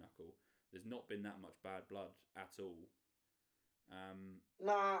in bare knuckle, there's not been that much bad blood at all.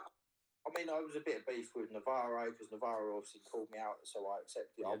 Nah. I mean, I was a bit of beef with Navarro, because Navarro obviously called me out, so I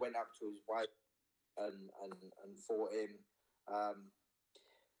accepted it. Yeah. I went up to his weight and fought him.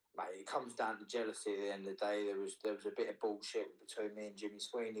 Mate, it comes down to jealousy at the end of the day. There was a bit of bullshit between me and Jimmy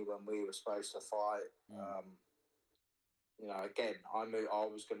Sweeney when we were supposed to fight. Again, I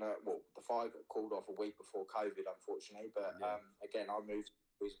was gonna. Well, the fight got called off a week before COVID, unfortunately. But again, I moved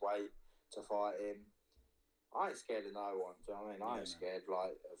his weight to fight him. I ain't scared of no one. Do you know what I mean? I ain't scared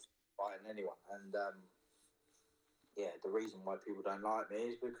of fighting anyone. And the reason why people don't like me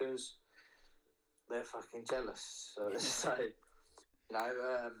is because they're fucking jealous. So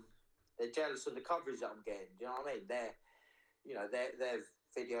they're jealous of the coverage that I'm getting. Do you know what I mean? Their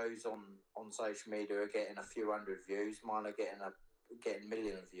videos on social media are getting a few hundred views. Mine are getting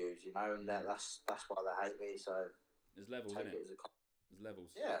million of views. You know, and that's why they hate me. So there's levels, isn't it? There's levels.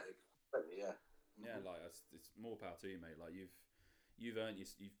 Yeah, exactly, yeah. Yeah, like it's more power to you, mate. Like you've earned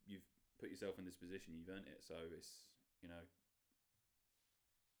you've put yourself in this position. You've earned it. So it's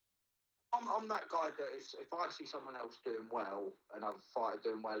I'm that guy that if I see someone else doing well, another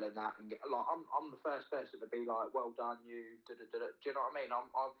fighter doing well in that, and I'm the first person to be like, well done, you. Do you know what I mean?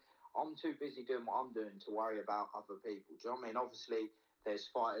 I'm too busy doing what I'm doing to worry about other people. Do you know what I mean? Obviously,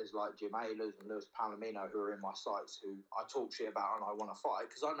 there's fighters like Jim Aylers and Lewis Palomino who are in my sights who I talk shit about and I want to fight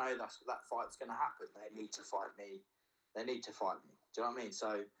because I know that fight's going to happen. They need to fight me. Do you know what I mean?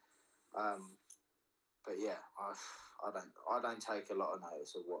 So, but yeah, I don't take a lot of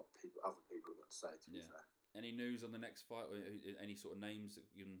notice of what other people have got to say. To be fair. Any news on the next fight? Or any sort of names that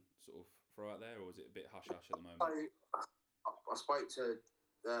you can sort of throw out there, or is it a bit hush hush at the moment? I spoke to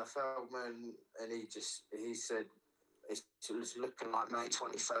Feldman, and he said it's looking like May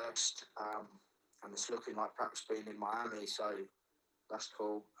 21st, and it's looking like perhaps being in Miami. So that's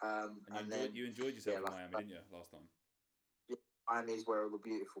cool. You enjoyed yourself in Miami, didn't you, last time? Miami's where all the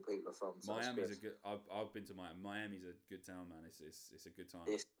beautiful people are from. So Miami's a good. I've been to Miami. Miami's a good town, man. It's a good time.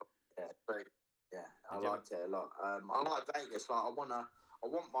 I liked it a lot. I like Vegas. Like I want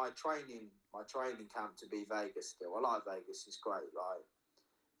my training camp to be Vegas still. I like Vegas. It's great. Like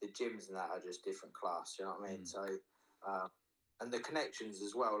the gyms and that are just different class. You know what I mean? So, and the connections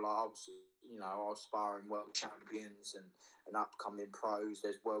as well. Like I was sparring world champions and upcoming pros.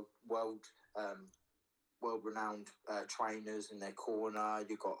 There's world-renowned trainers in their corner.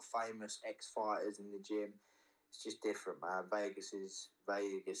 You've got famous ex-fighters in the gym. It's just different, man. Vegas is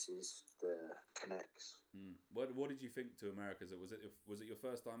the connects. What did you think to America? Was it your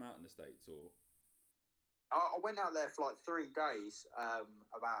first time out in the States, or? I went out there for like 3 days.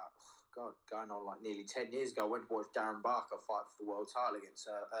 Going on like nearly 10 years ago. I went to watch Darren Barker fight for the world title against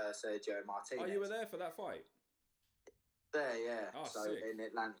Sergio Martinez. Oh, you were there for that fight? There, yeah. Oh, so sick. in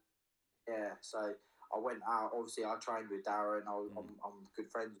Atlanta. Yeah, so I went out. Obviously, I trained with Darren. I'm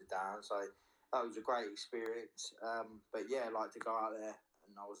good friends with Darren, so that was a great experience. But yeah, like to go out there,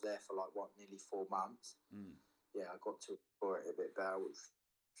 and I was there for like nearly 4 months. Yeah, I got to explore it a bit better, which was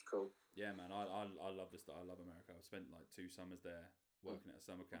cool. Yeah, man, I love this. I love America. I spent like 2 summers there working at a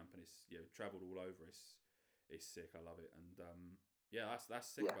summer camp, and it's travelled all over. It's sick. I love it, and that's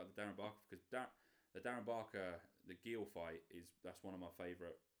sick about the Darren Barker because the Darren Barker Gil fight that's one of my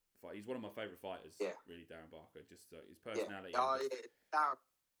favourite. He's one of my favourite fighters, really, Darren Barker. Just his personality. Darren's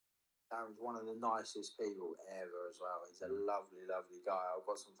one of the nicest people ever as well. He's a lovely, lovely guy. I've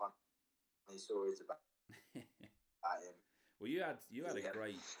got some funny stories about him. Well, you had a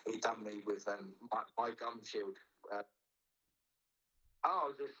great... He done me with my gum shield. It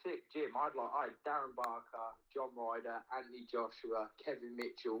was a sick gym. I had Darren Barker, John Ryder, Anthony Joshua, Kevin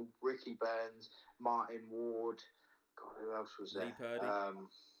Mitchell, Ricky Burns, Martin Ward. God, who else was there? Lee Purdy.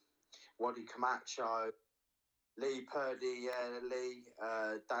 Waddy Camacho, Lee Purdy,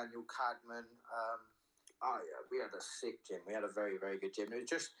 Daniel Cadman. We had a sick gym. We had a very, very good gym. It was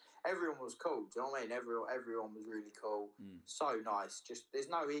just, everyone was cool. Do you know what I mean? Everyone was really cool. So nice. Just, there's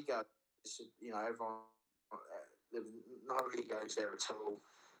no ego. It's, everyone, there was no egos there at all.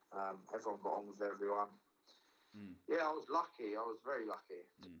 Everyone got on with everyone. Yeah, I was lucky. I was very lucky.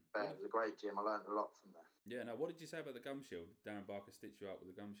 It was a great gym. I learned a lot from there. Yeah, now, what did you say about the gum shield? Darren Barker stitched you up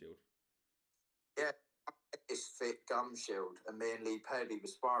with a gum shield? Yeah, this fit gum shield, and me and Lee Purdy were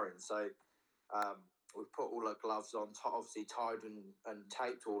sparring. So we put all our gloves on, obviously tied and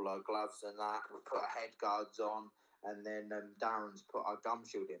taped all our gloves and that. We put our head guards on, and then Darren's put our gum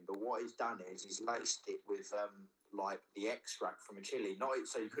shield in. But what he's done is he's laced it with like the extract from a chili.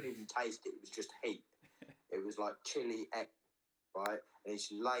 So you couldn't even taste it. It was just heat. It was like chili extract. Right, and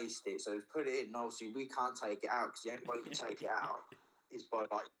he's laced it, so he's put it in. And obviously, we can't take it out because the only way you can take it out is by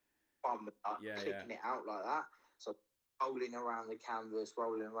clicking it out like that. So rolling around the canvas,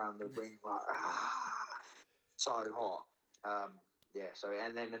 rolling around the ring, like so hot. So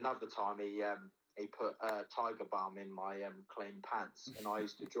and then another time he put Tiger Balm in my clean pants, and I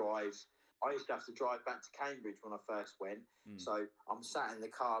used to have to drive back to Cambridge when I first went. So I'm sat in the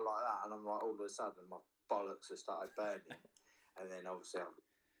car like that, and I'm like, all of a sudden my bollocks have started burning. And then obviously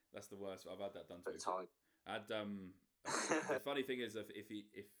that's the worst. I've had that done to me. I had the funny thing is if he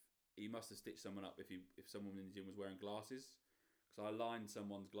must have stitched someone up if someone in the gym was wearing glasses, because I lined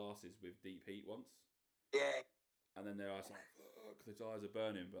someone's glasses with deep heat once. Yeah. And then they're like, his eyes are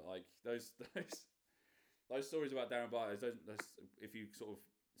burning. But like those stories about Darren Barker, if you sort of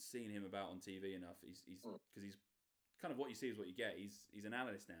seen him about on TV enough. He's because he's kind of what you see is what you get. He's an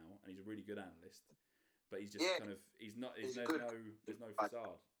analyst now, and he's a really good analyst. But he's just kind of he's not. There's no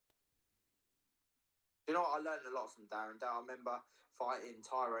facade. You know what? I learned a lot from Darren. I remember fighting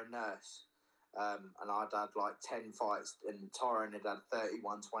Tyro Nurse, and I'd had like 10 fights, and Tyrone had 31-29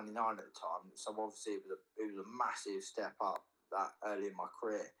 at the time. So obviously it was a massive step up that early in my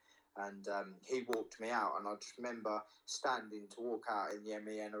career. And he walked me out, and I just remember standing to walk out in the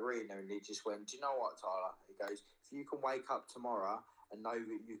MEN arena, and he just went, "Do you know what, Tyler?" He goes, "If you can wake up tomorrow and know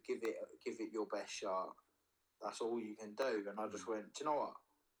that you give it your best shot, that's all you can do." And I just went, "Do you know what?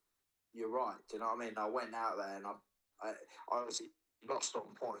 You're right." Do you know what I mean? I went out there, and I obviously lost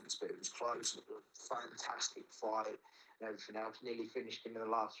on points, but it was close. It was a fantastic fight and everything else. Nearly finished him in the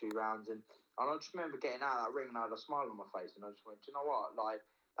last few rounds, and I just remember getting out of that ring and I had a smile on my face, and I just went, "Do you know what? Like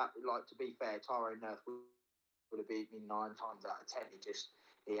to be fair, Tyro Nurse would have beat me 9 times out of 10.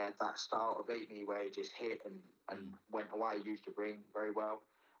 He had that style to beat me where he just hit and went away, used the ring very well.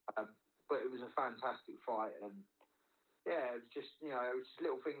 But it was a fantastic fight, and yeah, it was just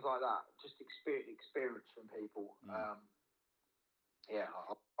little things like that, just experience from people. I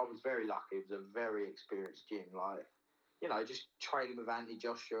was very lucky. It was a very experienced gym, just training with Anthony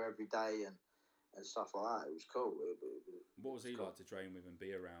Joshua every day and stuff like that. It was cool. What was he cool. like to train with and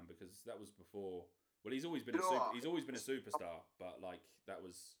be around? Because that was before. Well, he's always been a superstar, but like that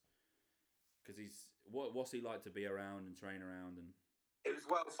was because what's he like to be around and train around and. It was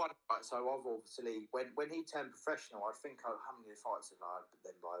well fun, right? So I've obviously when he turned professional, I think how many fights had I had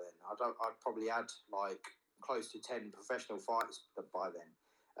then by then? I'd probably had like close to 10 professional fights by then.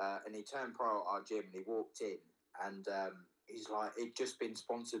 And he turned pro at our gym, and he walked in, and he's like, he'd just been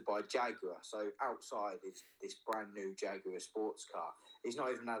sponsored by Jaguar. So outside is this brand new Jaguar sports car. He's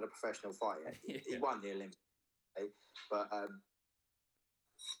not even had a professional fight yet. He won the Olympics, but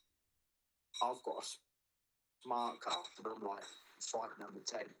I've got a smart car, and I'm like, fight number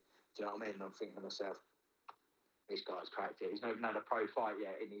 10. Do you know what I mean? And I'm thinking to myself, this guy's cracked it. He's not even had a pro fight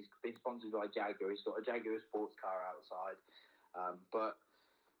yet, and he's been sponsored by Jaguar. He's got a Jaguar sports car outside. But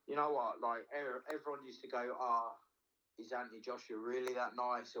you know what? Like everyone used to go, is Anthony Joshua really that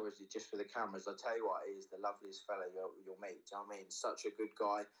nice, or is it just for the cameras? I tell you what, he's the loveliest fella you'll meet. Do you know what I mean? Such a good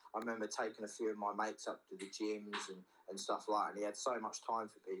guy. I remember taking a few of my mates up to the gyms and stuff like that, and he had so much time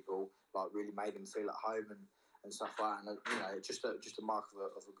for people, like really made them feel at home and stuff like that. And just a mark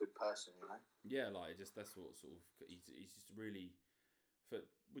of a good person, Yeah, like that's what sort of he's just really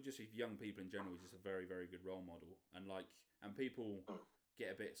just young people in general. He's just a very, very good role model, and people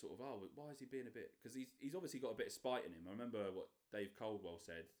get a bit sort of why is he being a bit, because he's obviously got a bit of spite in him. I remember what Dave Caldwell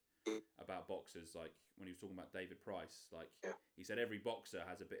said about boxers, like when he was talking about David Price, he said every boxer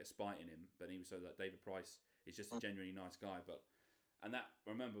has a bit of spite in him, but he was so that David Price is just a genuinely nice guy. And that,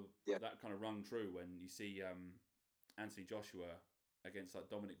 I remember that kind of rung true when you see Anthony Joshua against like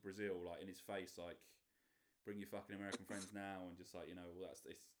Dominic Brazil, like in his face, like bring your fucking American friends now, and just like that's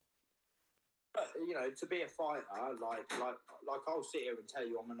this. To be a fighter, like I'll sit here and tell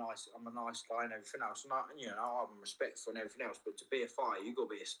you I'm a nice guy and everything else, and I'm respectful and everything else. But to be a fighter, you got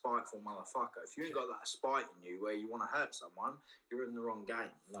to be a spiteful motherfucker. If you ain't got that spite in you where you want to hurt someone, you're in the wrong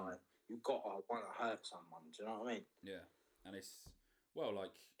game. Like you've got to want to hurt someone. Do you know what I mean? Yeah, and it's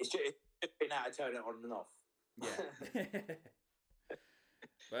it's just been how to turn it on and off. Yeah.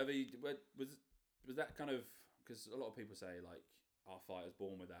 But was that kind of, because a lot of people say like our fighters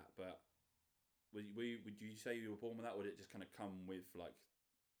born with that, but. Would you say you were born with that, or did it just kind of come with like?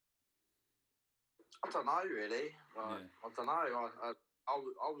 I don't know really. I don't know. I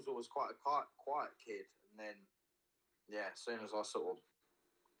was always quite a quiet kid, and then as soon as I sort of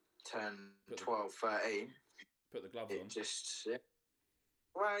turned 12, 13, put the gloves on. Just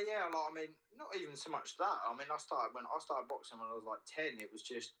well, yeah. I mean, not even so much that. I mean, I started boxing when I was like 10. It was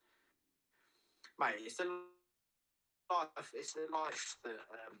just, mate. It's the life. It's the life that.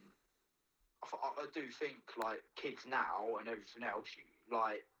 I do think, like, kids now and everything else,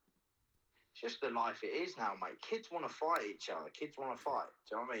 like, it's just the life it is now, mate. Kids want to fight each other. Kids want to fight.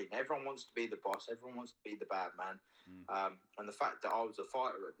 Do you know what I mean? Everyone wants to be the boss. Everyone wants to be the bad man. And the fact that I was a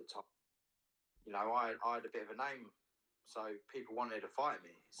fighter at the time, I had a bit of a name, so people wanted to fight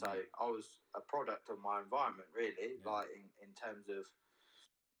me. So I was a product of my environment, really, like, in terms of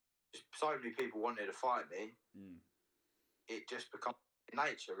just so many people wanted to fight me. It just becomes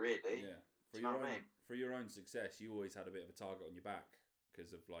nature, really. Yeah. For your own success, you always had a bit of a target on your back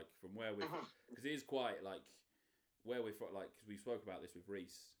because of like from where we're because it is quite like where we're from, like because we spoke about this with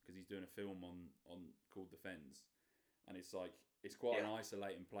Reese because he's doing a film on called The Fens, and it's like it's quite an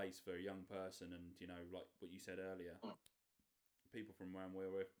isolating place for a young person, and like what you said earlier, people from around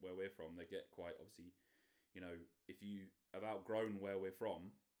where we're from, they get quite obviously, if you have outgrown where we're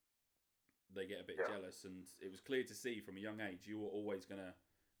from, they get a bit jealous. And it was clear to see from a young age you were always going to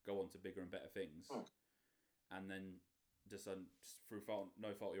go on to bigger and better things. And then just through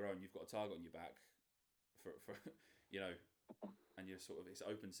no fault of your own, you've got a target on your back for and you're sort of, it's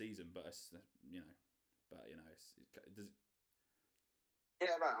open season, but it's does. Yeah,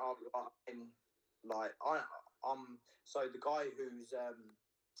 I'm so the guy who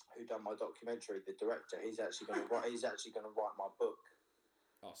done my documentary, the director, he's actually going to write my book.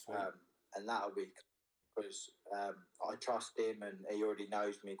 Oh, sweet. And that'll be because I trust him and he already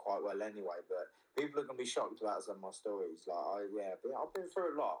knows me quite well anyway. But people are going to be shocked about some of my stories. I've been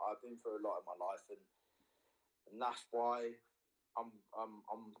through a lot. I've been through a lot in my life, and that's why I'm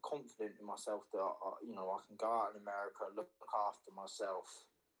confident in myself that I can go out in America, look after myself,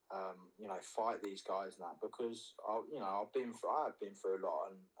 fight these guys now because I've been through a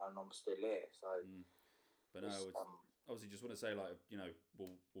lot and I'm still here. So, but no, obviously just want to say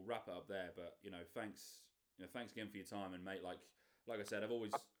we'll wrap it up there. But thanks again for your time, and mate, like I said, I've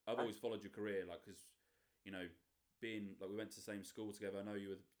always followed your career, because being we went to the same school together. I know you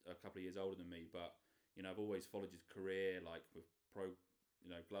were a couple of years older than me, but I've always followed your career, with pro,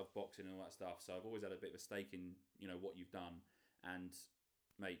 glove boxing and all that stuff. So I've always had a bit of a stake in, what you've done. And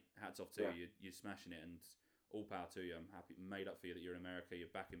mate, hats off to you. You're smashing it, and all power to you. I'm happy, made up for you that you're in America. You're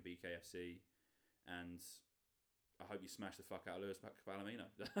back in BKFC, and I hope you smash the fuck out of Lewis Palomino.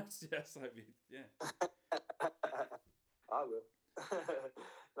 Yes, I hope you. Yeah. I will.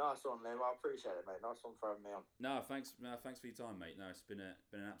 Nice one, Liam. I appreciate it, mate. Nice one for having me on. No, thanks for your time, mate. No, it's been an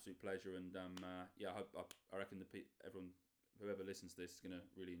absolute pleasure, and I reckon everyone, whoever listens to this, is gonna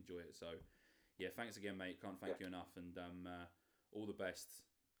really enjoy it. So, yeah, thanks again, mate. Can't thank you enough, and all the best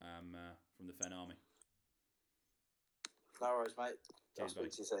from the Fen Army. No worries, mate. Cheers, I'll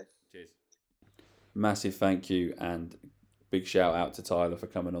speak to you soon. Cheers. Massive thank you and big shout out to Tyler for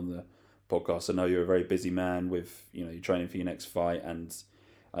coming on the podcast. I know you're a very busy man with you're training for your next fight, and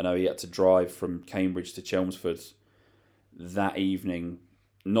I know he had to drive from Cambridge to Chelmsford that evening.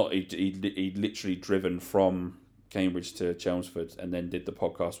 He'd literally driven from Cambridge to Chelmsford and then did the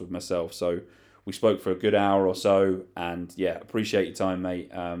podcast with myself. So we spoke for a good hour or so, and appreciate your time,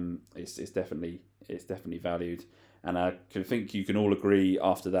 mate. It's definitely valued, and I think you can all agree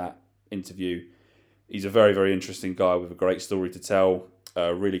after that interview, he's a very, very interesting guy with a great story to tell,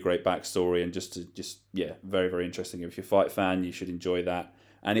 a really great backstory, and very, very interesting. If you're a fight fan, you should enjoy that,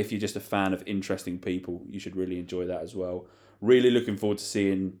 and if you're just a fan of interesting people, you should really enjoy that as well. Really looking forward to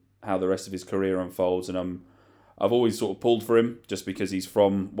seeing how the rest of his career unfolds, and I've always sort of pulled for him just because he's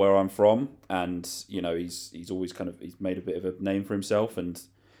from where I'm from, and he's always he's made a bit of a name for himself, and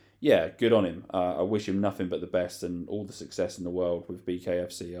good on him. I wish him nothing but the best and all the success in the world with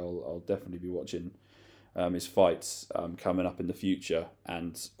BKFC. I'll definitely be watching his fights coming up in the future,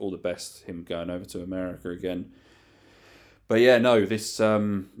 and all the best him going over to America again. But this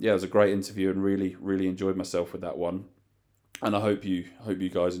was a great interview, and really, really enjoyed myself with that one, and I hope you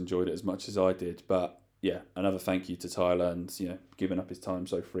guys enjoyed it as much as I did. But another thank you to Tyler, and giving up his time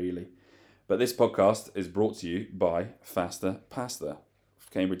so freely. But this podcast is brought to you by Faster Pasta,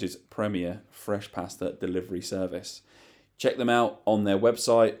 Cambridge's premier fresh pasta delivery service. Check them out on their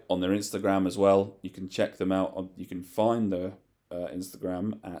website, on their Instagram as well. You can check them out. You can find their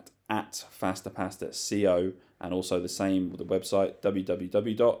Instagram at fasterpastaco, and also the same with the website,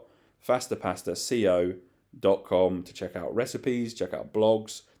 www.fasterpastaco.com, to check out recipes, check out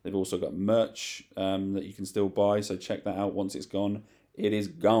blogs. They've also got merch that you can still buy, so check that out. Once it's gone, it is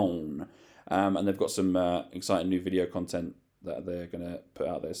gone. And they've got some exciting new video content that they're going to put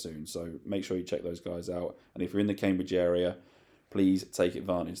out there soon. So make sure you check those guys out. And if you're in the Cambridge area, please take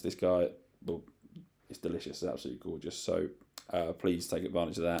advantage. This guy, it's delicious. It's absolutely gorgeous. So please take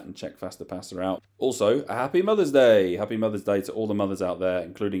advantage of that and check Faster Pasta out. Also, a happy Mother's Day. Happy Mother's Day to all the mothers out there,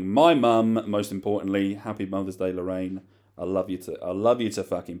 including my mum, most importantly. Happy Mother's Day, Lorraine. I love you to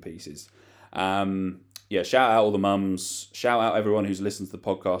fucking pieces. Shout out all the mums. Shout out everyone who's listened to the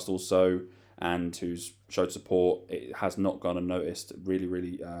podcast also, and who's showed support. It has not gone unnoticed. Really,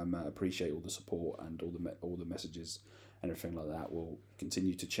 really appreciate all the support and all the messages and everything like that. We'll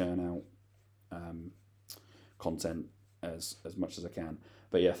continue to churn out content as much as I can.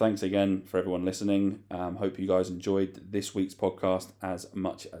 But thanks again for everyone listening. Hope you guys enjoyed this week's podcast as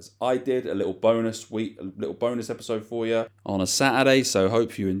much as I did. A little bonus episode for you on a Saturday. So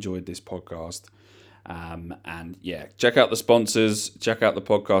hope you enjoyed this podcast. Check out the sponsors, check out the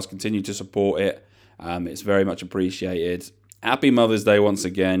podcast, continue to support it. It's very much appreciated. Happy Mother's Day once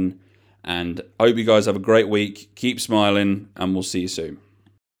again. And I hope you guys have a great week. Keep smiling, and we'll see you soon.